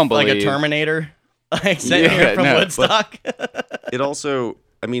I don't believe. Like a Terminator, like sent here from Woodstock. It also,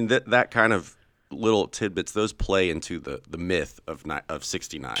 I mean, that kind of little tidbits, those play into the myth of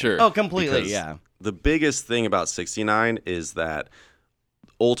 69. Sure. Oh, completely, Because yeah. The biggest thing about 69 is that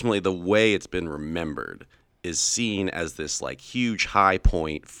ultimately the way it's been remembered is seen as this like huge high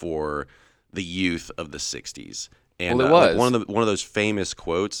point for the youth of the 60s. And well, it was. Like one of those famous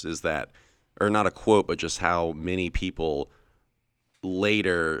quotes is that, or not a quote, but just how many people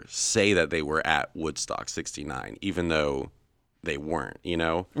later say that they were at Woodstock 69, even though they weren't, you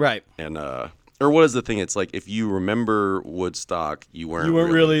know? Right. And or what is the thing? It's like if you remember Woodstock, you weren't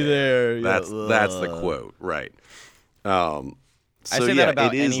really there. That's the quote, right? So, I say that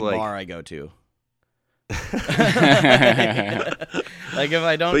about any bar I go to. Like if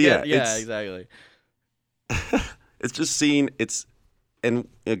I don't exactly. It's just seen. And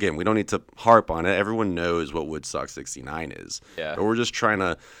again, we don't need to harp on it. Everyone knows what Woodstock 69 is. Yeah. But we're just trying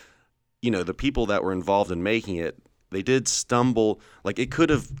to, the people that were involved in making it, they did stumble. Like, it could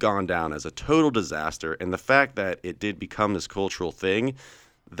have gone down as a total disaster. And the fact that it did become this cultural thing,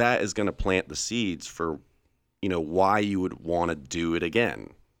 that is going to plant the seeds for, why you would want to do it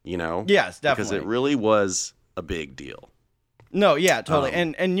again, Yes, definitely. Because it really was a big deal. No, yeah, totally.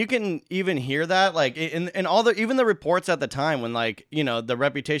 And you can even hear that, like, in all even the reports at the time when, like, the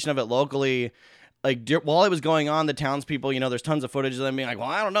reputation of it locally, like, while it was going on, the townspeople, there's tons of footage of them being like, well,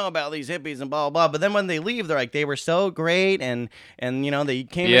 I don't know about these hippies and blah, blah, blah. But then when they leave, they're like, they were so great. And they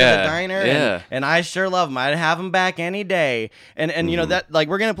came into the diner and I sure love them. I'd have them back any day. And that, like,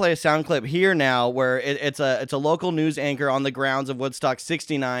 we're going to play a sound clip here now where it's a local news anchor on the grounds of Woodstock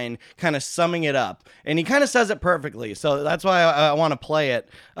 69 kind of summing it up. And he kind of says it perfectly. So that's why I want to play it.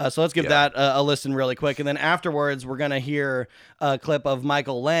 So let's give that a listen really quick. And then afterwards, we're going to hear a clip of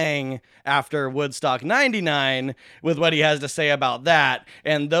Michael Lang after Woodstock 99 with what he has to say about that.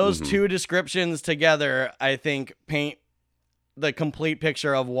 And those two descriptions together, I think, paint the complete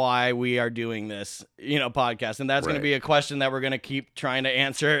picture of why we are doing this, podcast. And that's going to be a question that we're going to keep trying to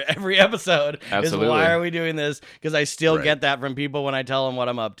answer every episode. Absolutely. Is why are we doing this? Because I still get that from people when I tell them what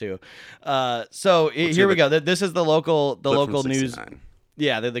I'm up to. Here we go. This is the local news.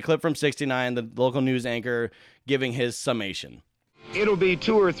 Yeah, the clip from 69, the local news anchor giving his summation. It'll be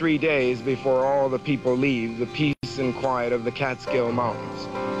 2 or 3 days before all the people leave the peace and quiet of the Catskill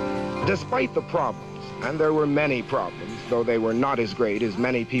Mountains. Despite the problems, and there were many problems, though they were not as great as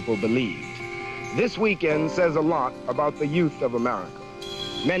many people believed, this weekend says a lot about the youth of America.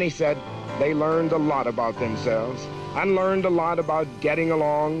 Many said they learned a lot about themselves and learned a lot about getting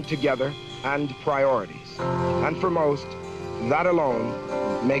along together and priorities. And for most, that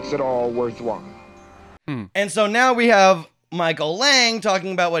alone makes it all worthwhile. And so now we have Michael Lang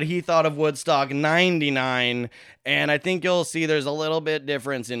talking about what he thought of Woodstock 99, and I think you'll see there's a little bit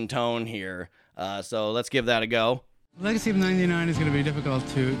difference in tone here. So let's give that a go. Legacy of 99 is going to be difficult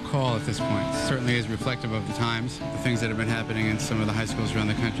to call at this point. It certainly is reflective of the times. The things that have been happening in some of the high schools around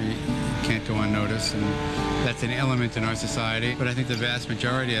the country can't go unnoticed, and that's an element in our society. But I think the vast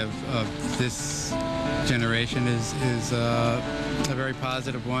majority of this generation is a very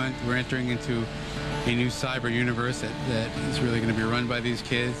positive one. We're entering into a new cyber universe that is really going to be run by these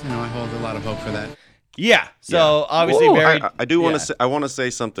kids. I hold a lot of hope for that. Yeah. So obviously, I do want to say. I want to say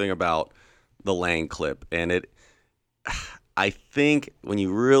something about the Lang clip, and I think when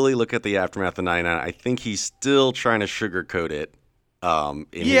you really look at the aftermath of 99, I think he's still trying to sugarcoat it. In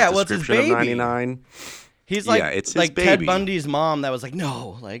his description of 99. He's like, it's his like baby. Ted Bundy's mom that was like,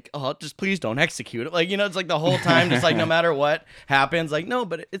 no, like, oh, just please don't execute it. Like, it's like the whole time, just like no matter what happens, like, no,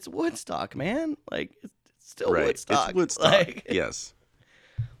 but it's Woodstock, man. Like, it's still Woodstock. It's Woodstock. Like, yes.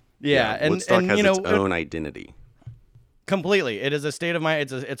 Yeah, and Woodstock has its own identity. Completely. It is a state of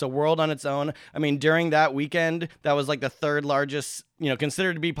mind. It's a world on its own. I mean, during that weekend, that was like the third largest,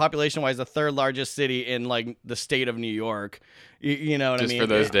 considered to be population-wise, the third largest city in like the state of New York. You know what I mean? Just for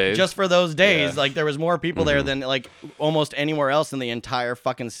those days. Just for those days. Yeah. Like there was more people there than like almost anywhere else in the entire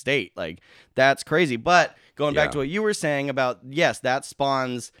fucking state. Like that's crazy. But going back to what you were saying about, yes, that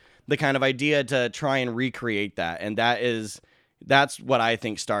spawns the kind of idea to try and recreate that. And that's what I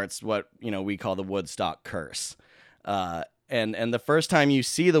think starts what, we call the Woodstock curse. And the first time you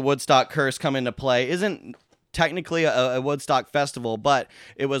see the Woodstock curse come into play isn't technically a Woodstock festival, but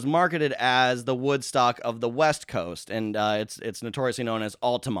it was marketed as the Woodstock of the West Coast, and it's notoriously known as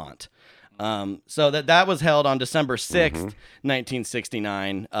Altamont. So that was held on December 6th,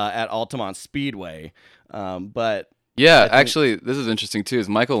 1969, at Altamont Speedway. But yeah, actually, this is interesting too. Is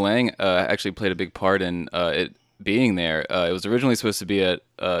Michael Lang actually played a big part in it being there? It was originally supposed to be at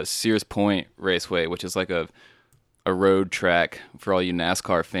Sears Point Raceway, which is like a road track for all you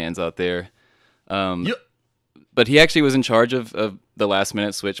NASCAR fans out there. But he actually was in charge of the last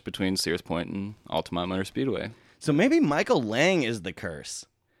minute switch between Sears Point and Altamont Motor Speedway. So maybe Michael Lang is the curse,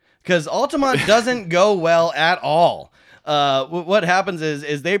 because Altamont doesn't go well at all. What happens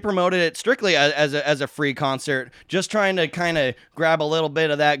is they promoted it strictly as a free concert, just trying to kind of grab a little bit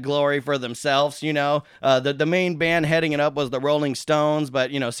of that glory for themselves, you know. The main band heading it up was the Rolling Stones,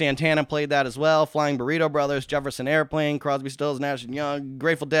 but, you know, Santana played that as well, Flying Burrito Brothers, Jefferson Airplane, Crosby, Stills, Nash & Young,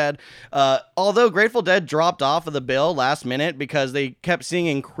 Grateful Dead. Although Grateful Dead dropped off of the bill last minute because they kept seeing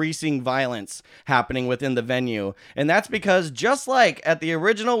increasing violence happening within the venue. And that's because just like at the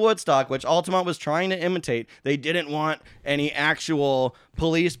original Woodstock, which Altamont was trying to imitate, they didn't want any actual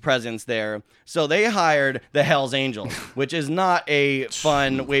police presence there. So they hired the Hells Angels, which is not a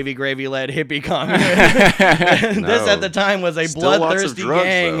fun, wavy gravy-led hippie commune. This at the time was a bloodthirsty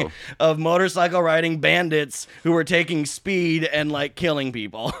gang of motorcycle riding bandits who were taking speed and like killing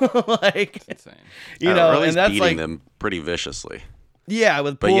people. Like, insane. You know, or at least and that's beating like them pretty viciously. Yeah,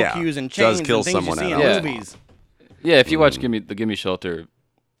 with pool cues and chains and things you see in movies. Yeah, if you watch Gimme Shelter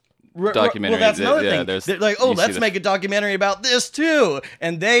documentary. Well, that's another thing. There's, they're like, oh, let's make a documentary about this too.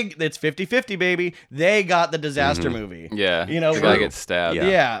 And it's 50-50, baby. They got the disaster movie. Yeah. You know, the guy gets stabbed.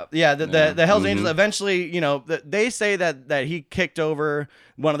 Yeah. The Hells Angels eventually, you know, they say that he kicked over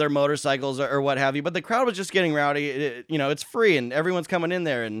one of their motorcycles or what have you, but the crowd was just getting rowdy. You know, it's free and everyone's coming in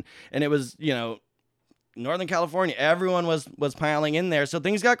there, and it was, you know, Northern California, everyone was piling in there, so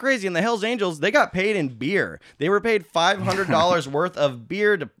things got crazy. And the Hells Angels, they got paid in beer. They were paid $500 worth of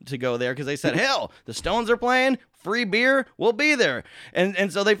beer to go there, because they said, hell, the Stones are playing, free beer, we'll be there.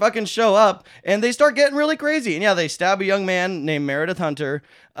 And so they fucking show up, and they start getting really crazy. And yeah, they stab a young man named Meredith Hunter,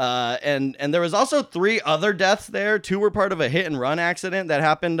 and there was also 3 other deaths there. 2 were part of a hit-and-run accident that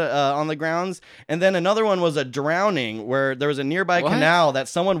happened on the grounds, and then another one was a drowning, where there was a nearby canal that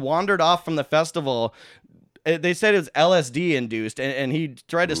someone wandered off from the festival. They said it was LSD induced, and he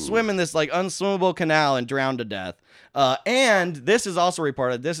tried to swim in this like unswimmable canal and drowned to death. And this is also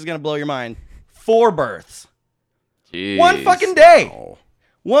reported. This is gonna blow your mind. 4 births. Jeez. One fucking day. Oh.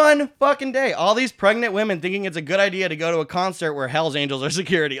 One fucking day. All these pregnant women thinking it's a good idea to go to a concert where Hells Angels are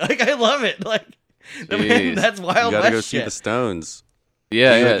security. Like, I love it. Like, man, that's Wild West. You gotta go shit. see the Stones.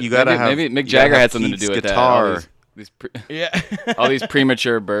 Yeah, you gotta maybe Mick Jagger had something to do with guitar. that. All these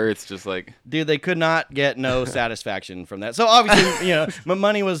premature births, just like, dude, they could not get no satisfaction from that. So obviously, you know,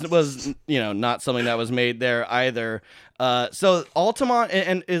 money was you know, not something that was made there either. So Altamont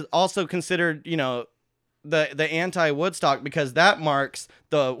and is also considered, you know, the anti-Woodstock, because that marks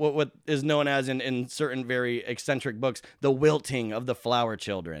the what is known as in certain very eccentric books, the wilting of the flower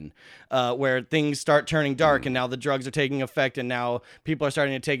children, where things start turning dark, and now the drugs are taking effect, and now people are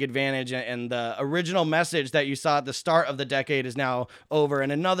starting to take advantage, and the original message that you saw at the start of the decade is now over.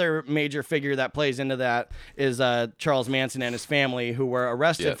 And another major figure that plays into that is Charles Manson and his family, who were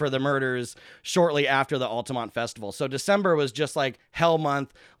arrested for the murders shortly after the Altamont Festival. So December was just like hell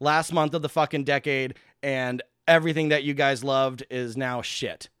month, last month of the fucking decade, and everything that you guys loved is now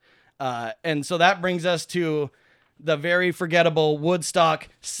shit. And so that brings us to the very forgettable Woodstock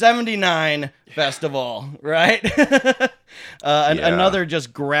 79 festival, right? Another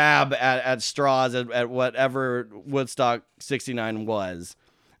just grab at straws at whatever Woodstock 69 was.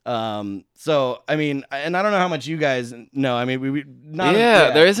 So, I mean, and I don't know how much you guys know. I mean, we not.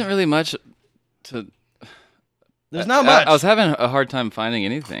 Yeah, there isn't really much to. There's not much. I was having a hard time finding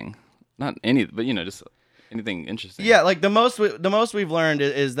anything. Not any, but you know, just anything interesting. Yeah, like the most we've learned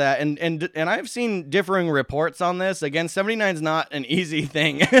is that, and I've seen differing reports on this. Again, 79 is not an easy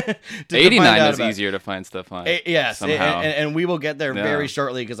thing. 89 is easier to find stuff on. Yes, somehow. And we will get there very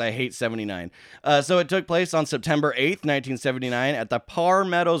shortly, because I hate 79. So it took place on September 8th, 1979 at the Parr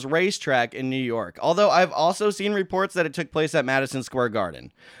Meadows Racetrack in New York. Although I've also seen reports that it took place at Madison Square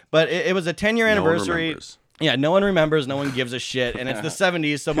Garden. But it was a 10-year anniversary. Yeah, no one remembers, no one gives a shit, and it's the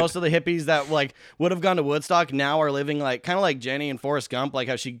 70s, so most of the hippies that like would have gone to Woodstock now are living like kind of like Jenny and Forrest Gump, like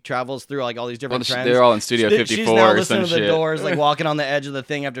how she travels through like all these different trends. They're all in Studio 54 She's now or listening some to the shit. Doors, like walking on the edge of the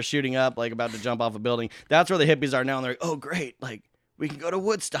thing after shooting up, like about to jump off a building. That's where the hippies are now, and they're like, oh great, like we can go to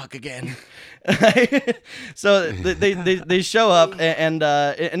Woodstock again. So they show up, and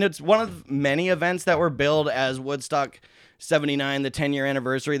it's one of many events that were billed as Woodstock 79, the 10-year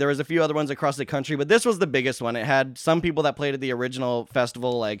anniversary. There was a few other ones across the country, but this was the biggest one. It had some people that played at the original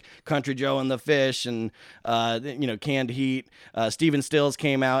festival, like Country Joe and the Fish and Canned Heat. Stephen Stills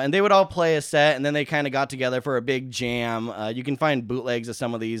came out, and they would all play a set, and then they kind of got together for a big jam. You can find bootlegs of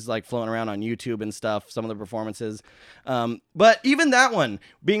some of these like floating around on YouTube and stuff, some of the performances. But even that one,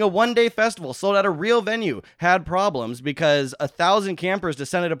 being a one-day festival, sold at a real venue, had problems because 1,000 campers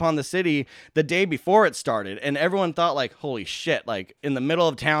descended upon the city the day before it started, and everyone thought like, holy shit, like in the middle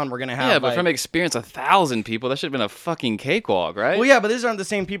of town we're gonna have. Yeah, but from experience, 1,000 people, that should have been a fucking cakewalk, right? Well, yeah, but these aren't the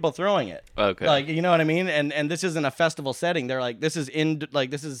same people throwing it. Okay. Like, you know what I mean? And this isn't a festival setting. They're like, this is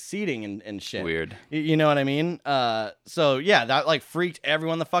seating and shit. Weird. You know what I mean? So yeah, that like freaked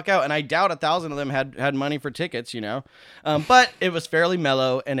everyone the fuck out, and I doubt 1,000 of them had money for tickets, but it was fairly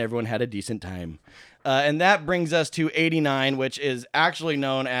mellow and everyone had a decent time. And that brings us to 89, which is actually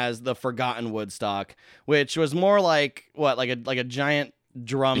known as the Forgotten Woodstock, which was more like what, like a giant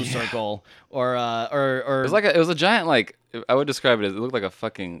drum circle, or it was a giant, like, I would describe it as, it looked like a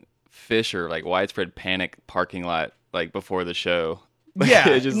fucking Fish or like Widespread Panic parking lot, like before the show. Yeah,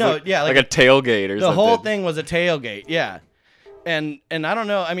 like a tailgate or something. The whole thing was a tailgate, yeah. And I don't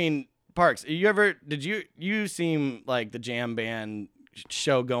know, I mean, Parks, you seem like the jam band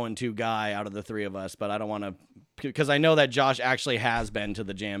show going to guy out of the three of us, but I don't want to, because I know that Josh actually has been to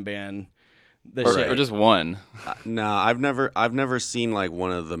the jam band. Or just one. No, I've never seen like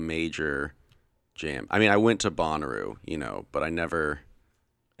one of the major jam. I mean, I went to Bonnaroo, but I never.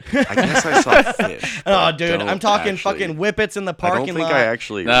 I guess I saw Fish. Oh, dude, I'm talking fucking whippets in the parking lot. I don't think I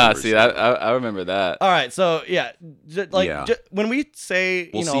actually. I remember that. All right, so yeah, when we say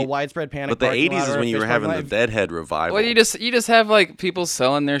Widespread Panic, but the '80s is when you were having the Deadhead revival. Well, you just have like people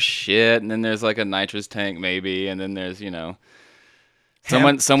selling their shit, and then there's like a nitrous tank maybe, and then there's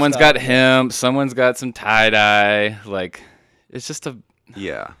someone's got hemp, someone's got some tie dye, like it's just a.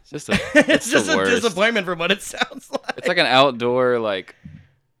 Yeah, it's just a disappointment from what it sounds like. It's like an outdoor like.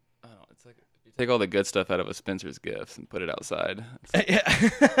 Take all the good stuff out of a Spencer's Gifts and put it outside.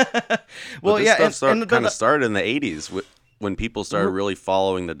 Well, yeah, and kind of started in the '80s when people started really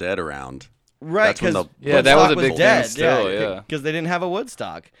following the Dead around. Right, because that was a big thing still, because they didn't have a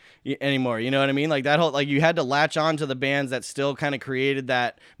Woodstock anymore. You know what I mean? Like that whole, like you had to latch on to the bands that still kind of created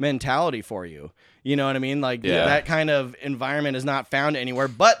that mentality for you. You know what I mean? Like that kind of environment is not found anywhere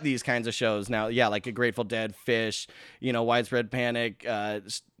but these kinds of shows now. Yeah, like a Grateful Dead, Fish, Widespread Panic,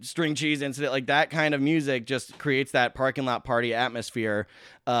 String Cheese Incident, like that kind of music just creates that parking lot party atmosphere.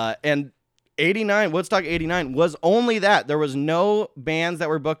 And Woodstock 89 was only that. There was no bands that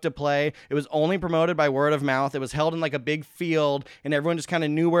were booked to play. It was only promoted by word of mouth. It was held in like a big field, and everyone just kind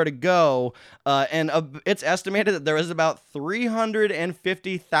of knew where to go. It's estimated that there was about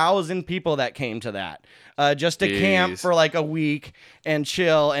 350,000 people that came to that just to camp for like a week and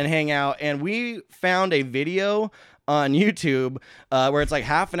chill and hang out. And we found a video on YouTube where it's like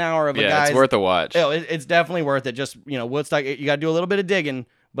half an hour of a guy's... it's worth a watch. It's definitely worth it. Just, Woodstock, you got to do a little bit of digging.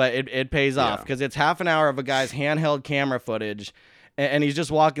 But it pays off because it's half an hour of a guy's handheld camera footage, and he's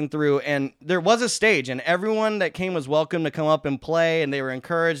just walking through. And there was a stage, and everyone that came was welcome to come up and play, and they were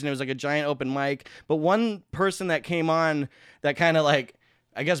encouraged, and it was like a giant open mic. But one person that came on that kind of like,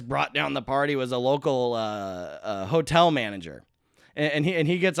 I guess, brought down the party was a local hotel manager. And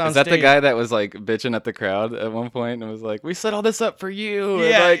he gets on stage. Is that the guy that was like bitching at the crowd at one point and was like, "We set all this up for you"?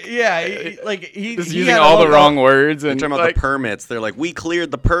 Yeah, he's using all the wrong words and talking about the permits. They're like, "We cleared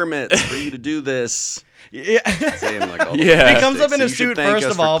the permits for you to do this." Yeah, saying like all he comes up in a suit. First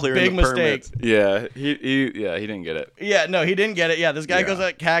of all, big mistake. Yeah, he didn't get it. Yeah, no, he didn't get it. Yeah, this guy goes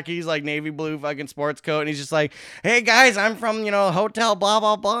like khakis, like navy blue fucking sports coat, and he's just like, "Hey guys, I'm from hotel blah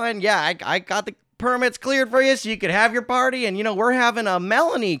blah blah, and yeah, I got the permits cleared for you so you could have your party, and we're having a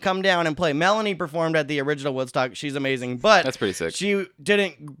Melanie come down and play." Melanie performed at the original Woodstock. She's amazing, but that's pretty sick. She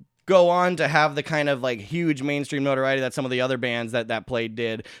didn't go on to have the kind of like huge mainstream notoriety that some of the other bands that played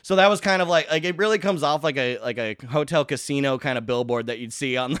did. So that was kind of like it really comes off like a hotel casino kind of billboard that you'd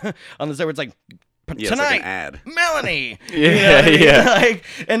see on the side where it's like, tonight, it's like an ad. Melanie. Yeah. Like,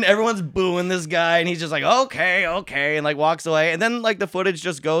 and everyone's booing this guy, and he's just like, okay, and like walks away. And then like the footage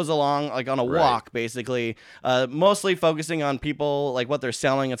just goes along like on a walk, basically, mostly focusing on people, like what they're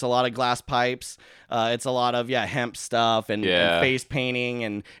selling. It's a lot of glass pipes. It's a lot of hemp stuff and face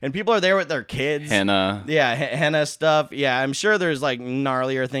painting, and people are there with their kids. Henna. Yeah, henna stuff. Yeah, I'm sure there's like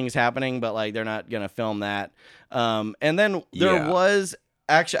gnarlier things happening, but like they're not gonna film that. And then there was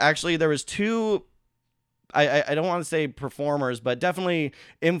actually there was two I don't want to say performers, but definitely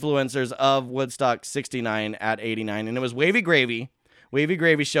influencers of Woodstock 69 at 89. And it was Wavy Gravy. Wavy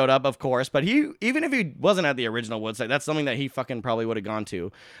Gravy showed up, of course, but even if he wasn't at the original Woodstock, that's something that he fucking probably would have gone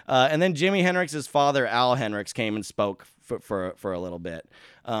to. And then Jimi Hendrix's father, Al Hendrix, came and spoke for a little bit.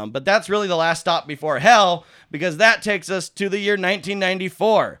 But that's really the last stop before hell, because that takes us to the year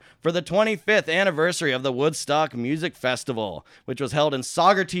 1994 for the 25th anniversary of the Woodstock Music Festival, which was held in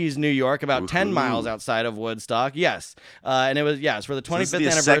Saugerties, New York, about 10 miles outside of Woodstock. Yes. And it was for the 25th this is the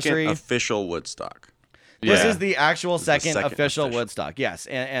anniversary. Second official Woodstock. This is the actual second official Woodstock, yes.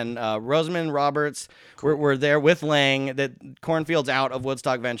 And Rosamund Roberts were there with Lang, that Cornfield's out of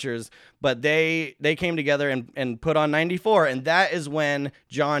Woodstock Ventures, but they came together and put on 94, and that is when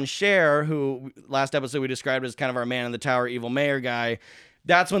John Scher, who last episode we described as kind of our man in the tower, evil mayor guy,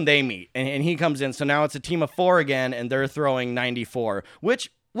 that's when they meet, and he comes in. So now it's a team of 4 again, and they're throwing 94,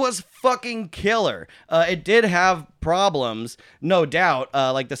 which was fucking killer. It did have problems, no doubt,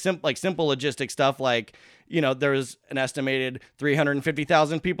 like simple logistic stuff, like, there was an estimated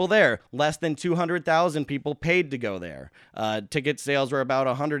 350,000 people there. Less than 200,000 people paid to go there. Ticket sales were about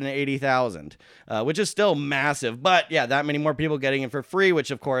 180,000, which is still massive. But yeah, that many more people getting in for free,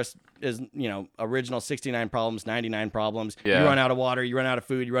 which of course is, original 69 problems, 99 problems. Yeah. You run out of water, you run out of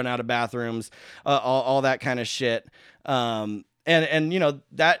food, you run out of bathrooms, all that kind of shit. And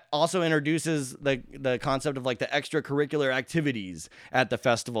that also introduces the concept of like the extracurricular activities at the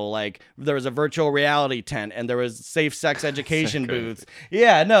festival. Like there was a virtual reality tent, and there was safe sex education booths.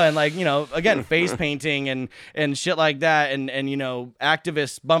 Yeah, no, and like again, face painting and shit like that, and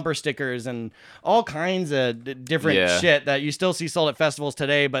activist bumper stickers and all kinds of different shit that you still see sold at festivals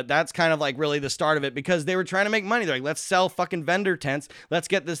today. But that's kind of like really the start of it, because they were trying to make money. They're like, let's sell fucking vendor tents. Let's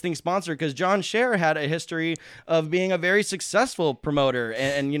get this thing sponsored, because John Scher had a history of being a very successful promoter,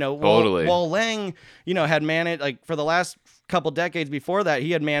 and totally. while Lang had managed, like for the last couple decades before that,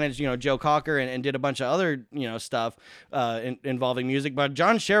 he had managed Joe Cocker and did a bunch of other stuff involving music, but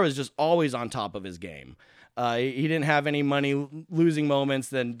John Scher was just always on top of his game. He didn't have any money losing moments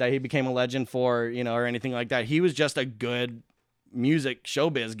that he became a legend for, or anything like that. He was just a good music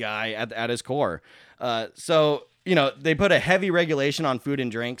showbiz guy at his core. So they put a heavy regulation on food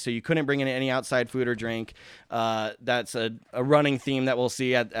and drink, so you couldn't bring in any outside food or drink. That's a running theme that we'll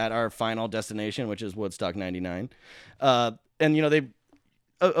see at our final destination, which is Woodstock 99. And they,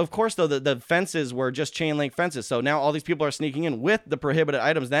 of course, though, the fences were just chain link fences. So now all these people are sneaking in with the prohibited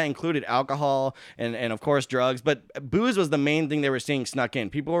items. That included alcohol and of course, drugs. But booze was the main thing they were seeing snuck in.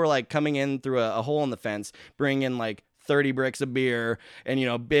 People were like coming in through a hole in the fence, bringing in like 30 bricks of beer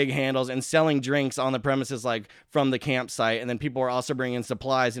and big handles, and selling drinks on the premises, like from the campsite. And then people were also bringing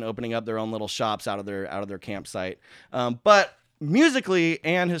supplies and opening up their own little shops out of their campsite. But musically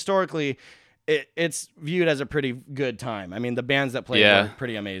and historically, it's viewed as a pretty good time. I mean, the bands that played were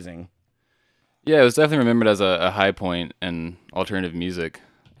pretty amazing. Yeah, it was definitely remembered as a high point in alternative music.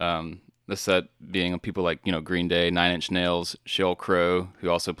 The set being people like Green Day, Nine Inch Nails, Sheryl Crow,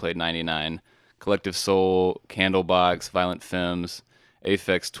 who also played 99. Collective Soul, Candlebox, Violent Femmes,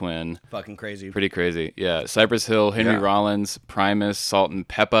 Aphex Twin. Fucking crazy. Pretty crazy. Yeah. Cypress Hill, Henry Rollins, Primus, Salt and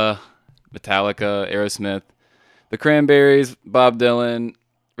Peppa, Metallica, Aerosmith, The Cranberries, Bob Dylan,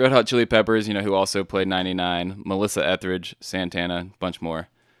 Red Hot Chili Peppers, who also played 99, Melissa Etheridge, Santana, a bunch more.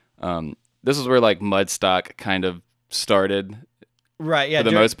 This is where like Mudstock kind of started. Right, yeah. For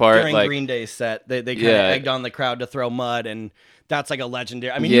the most part. During like, Green Day's set, they kind of egged on the crowd to throw mud, and that's like a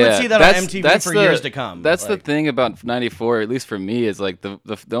legendary. I mean, you would see that on MTV for years to come. That's the thing about 94, at least for me, is like the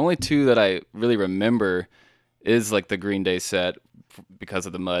only two that I really remember is like the Green Day set because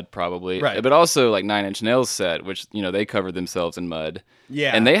of the mud, probably. Right. But also like Nine Inch Nails set, which they covered themselves in mud.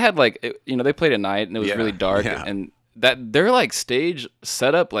 Yeah. And they had like they played at night and it was really dark and that their like stage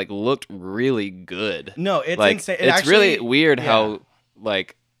setup like looked really good. No, it's like, insane. It's actually, really weird how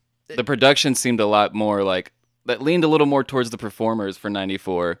like the production seemed a lot more like that leaned a little more towards the performers for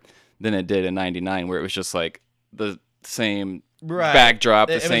 94 than it did in 99, where it was just like the same backdrop,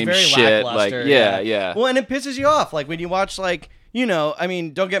 the same shit. Like, yeah. Well, and it pisses you off. Like when you watch like, I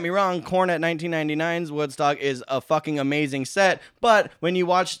mean, don't get me wrong, Korn at 1999's Woodstock is a fucking amazing set, but when you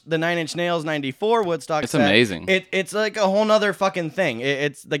watch the Nine Inch Nails 94 Woodstock it's set, amazing. It's like a whole nother fucking thing.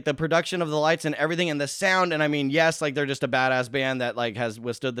 It's like the production of the lights and everything and the sound, and I mean, yes, like they're just a badass band that like has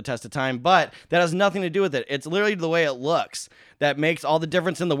withstood the test of time, but that has nothing to do with it. It's literally the way it looks that makes all the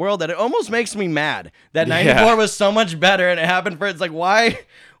difference in the world, that it almost makes me mad that 94 was so much better and it happened for, it's like, why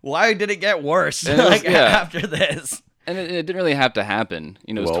did it get worse like after this? And it didn't really have to happen.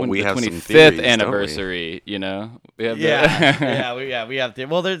 You know, it was Well, we the have some 25th theories, don't we? anniversary, you know? We have we have to.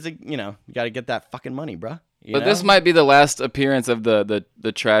 Well, there's you got to get that fucking money, bro. But this might be the last appearance of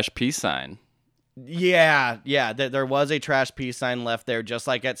the trash peace sign. Yeah. There was a trash peace sign left there, just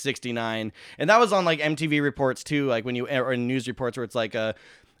like at 69, and that was on like MTV reports too, like when you or in news reports where it's like a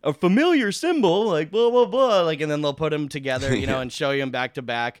familiar symbol, like blah blah blah, like, and then they'll put them together, you know, and show you them back to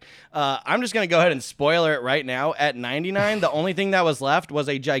back. I'm just gonna go ahead and spoiler it right now. At 99, the only thing that was left was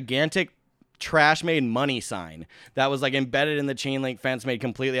a gigantic trash made money sign that was like embedded in the chain link fence, made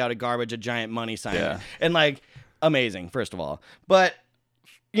completely out of garbage, a giant money sign. And like amazing, first of all. But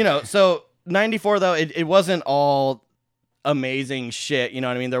you know, so 94 though, it wasn't all amazing shit, you know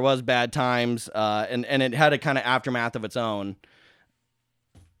what I mean? There was bad times, and it had a kind of aftermath of its own.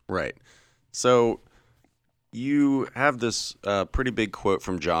 Right. So you have this pretty big quote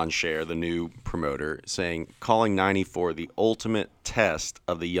from John Scher, the new promoter, saying, calling 94 the ultimate test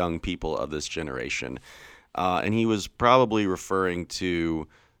of the young people of this generation. And he was probably referring to,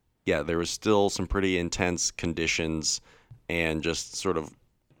 there was still some pretty intense conditions and just sort of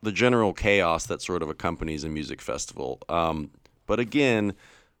the general chaos that sort of accompanies a music festival. But again,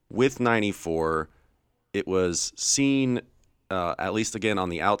 with 94, it was seen, at least again on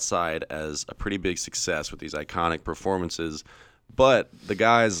the outside, as a pretty big success with these iconic performances. But the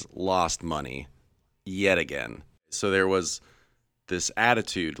guys lost money yet again. So there was this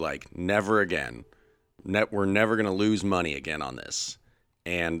attitude like, never again. We're never going to lose money again on this.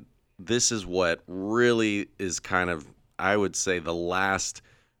 And this is what really is kind of, I would say, the last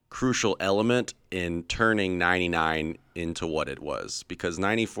crucial element in turning 99 into what it was. Because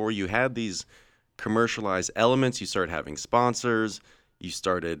 94, you had these commercialized elements, you started having sponsors, you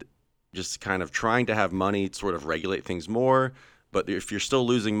started just kind of trying to have money sort of regulate things more. But if you're still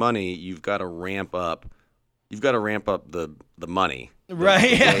losing money, you've got to ramp up the money.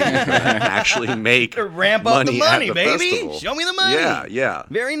 Right. Actually make ramp up the money, baby. Festival. Show me the money. Yeah.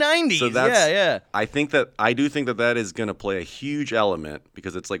 Very 90s. So that's, yeah. I do think that is going to play a huge element,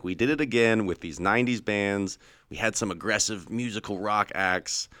 because it's like we did it again with these 90s bands. We had some aggressive musical rock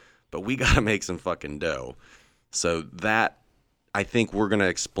acts, but we got to make some fucking dough. So that, I think we're going to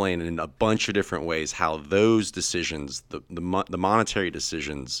explain in a bunch of different ways how those decisions, the monetary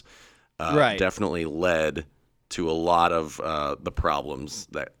decisions, definitely led to a lot of the problems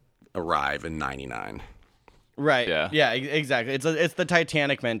that arrive in 99. Right. Yeah, exactly. It's the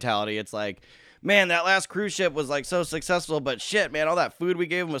Titanic mentality. It's like, man, that last cruise ship was like so successful, but shit, man, all that food we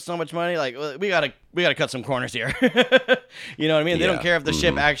gave them was so much money. Like, we gotta cut some corners here. You know what I mean? They don't care if the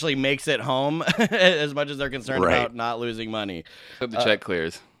ship actually makes it home as much as they're concerned about not losing money. Hope the check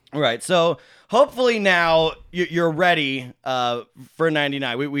clears. Right. So hopefully now you're ready for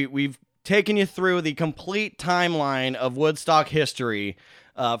 99. We've taken you through the complete timeline of Woodstock history,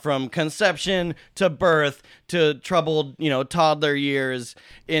 from conception to birth to troubled, toddler years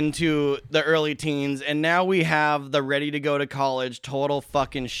into the early teens. And now we have the ready to go to college, total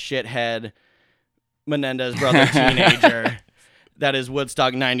fucking shithead Menendez brother teenager. That is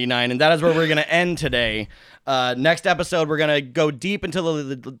Woodstock 99. And that is where we're going to end today. Next episode, we're going to go deep into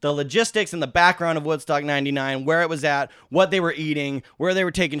the logistics and the background of Woodstock 99, where it was at, what they were eating, where they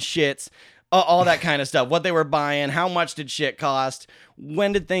were taking shits, all that kind of stuff, what they were buying, how much did shit cost,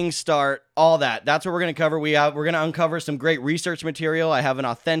 when did things start, all that. That's what we're going to cover. We're going to uncover some great research material. I have an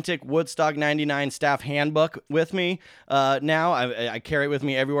authentic Woodstock 99 staff handbook with me now. I carry it with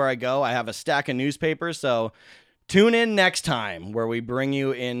me everywhere I go. I have a stack of newspapers, so tune in next time where we bring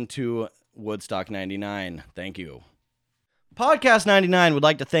you into Woodstock 99. Thank you. Podcast 99 would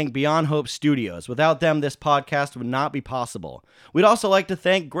like to thank Beyond Hope Studios. Without them, this podcast would not be possible. We'd also like to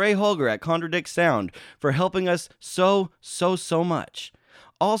thank Gray Holger at Contradict Sound for helping us so much.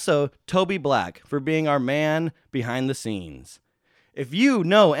 Also, Toby Black for being our man behind the scenes. If you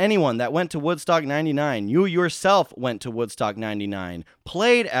know anyone that went to Woodstock 99, you yourself went to Woodstock 99,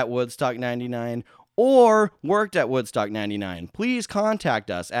 played at Woodstock 99, or worked at Woodstock 99, please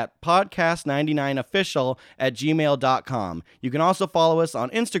contact us at podcast99official@gmail.com. You can also follow us on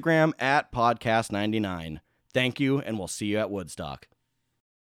Instagram at podcast99. Thank you, and we'll see you at Woodstock.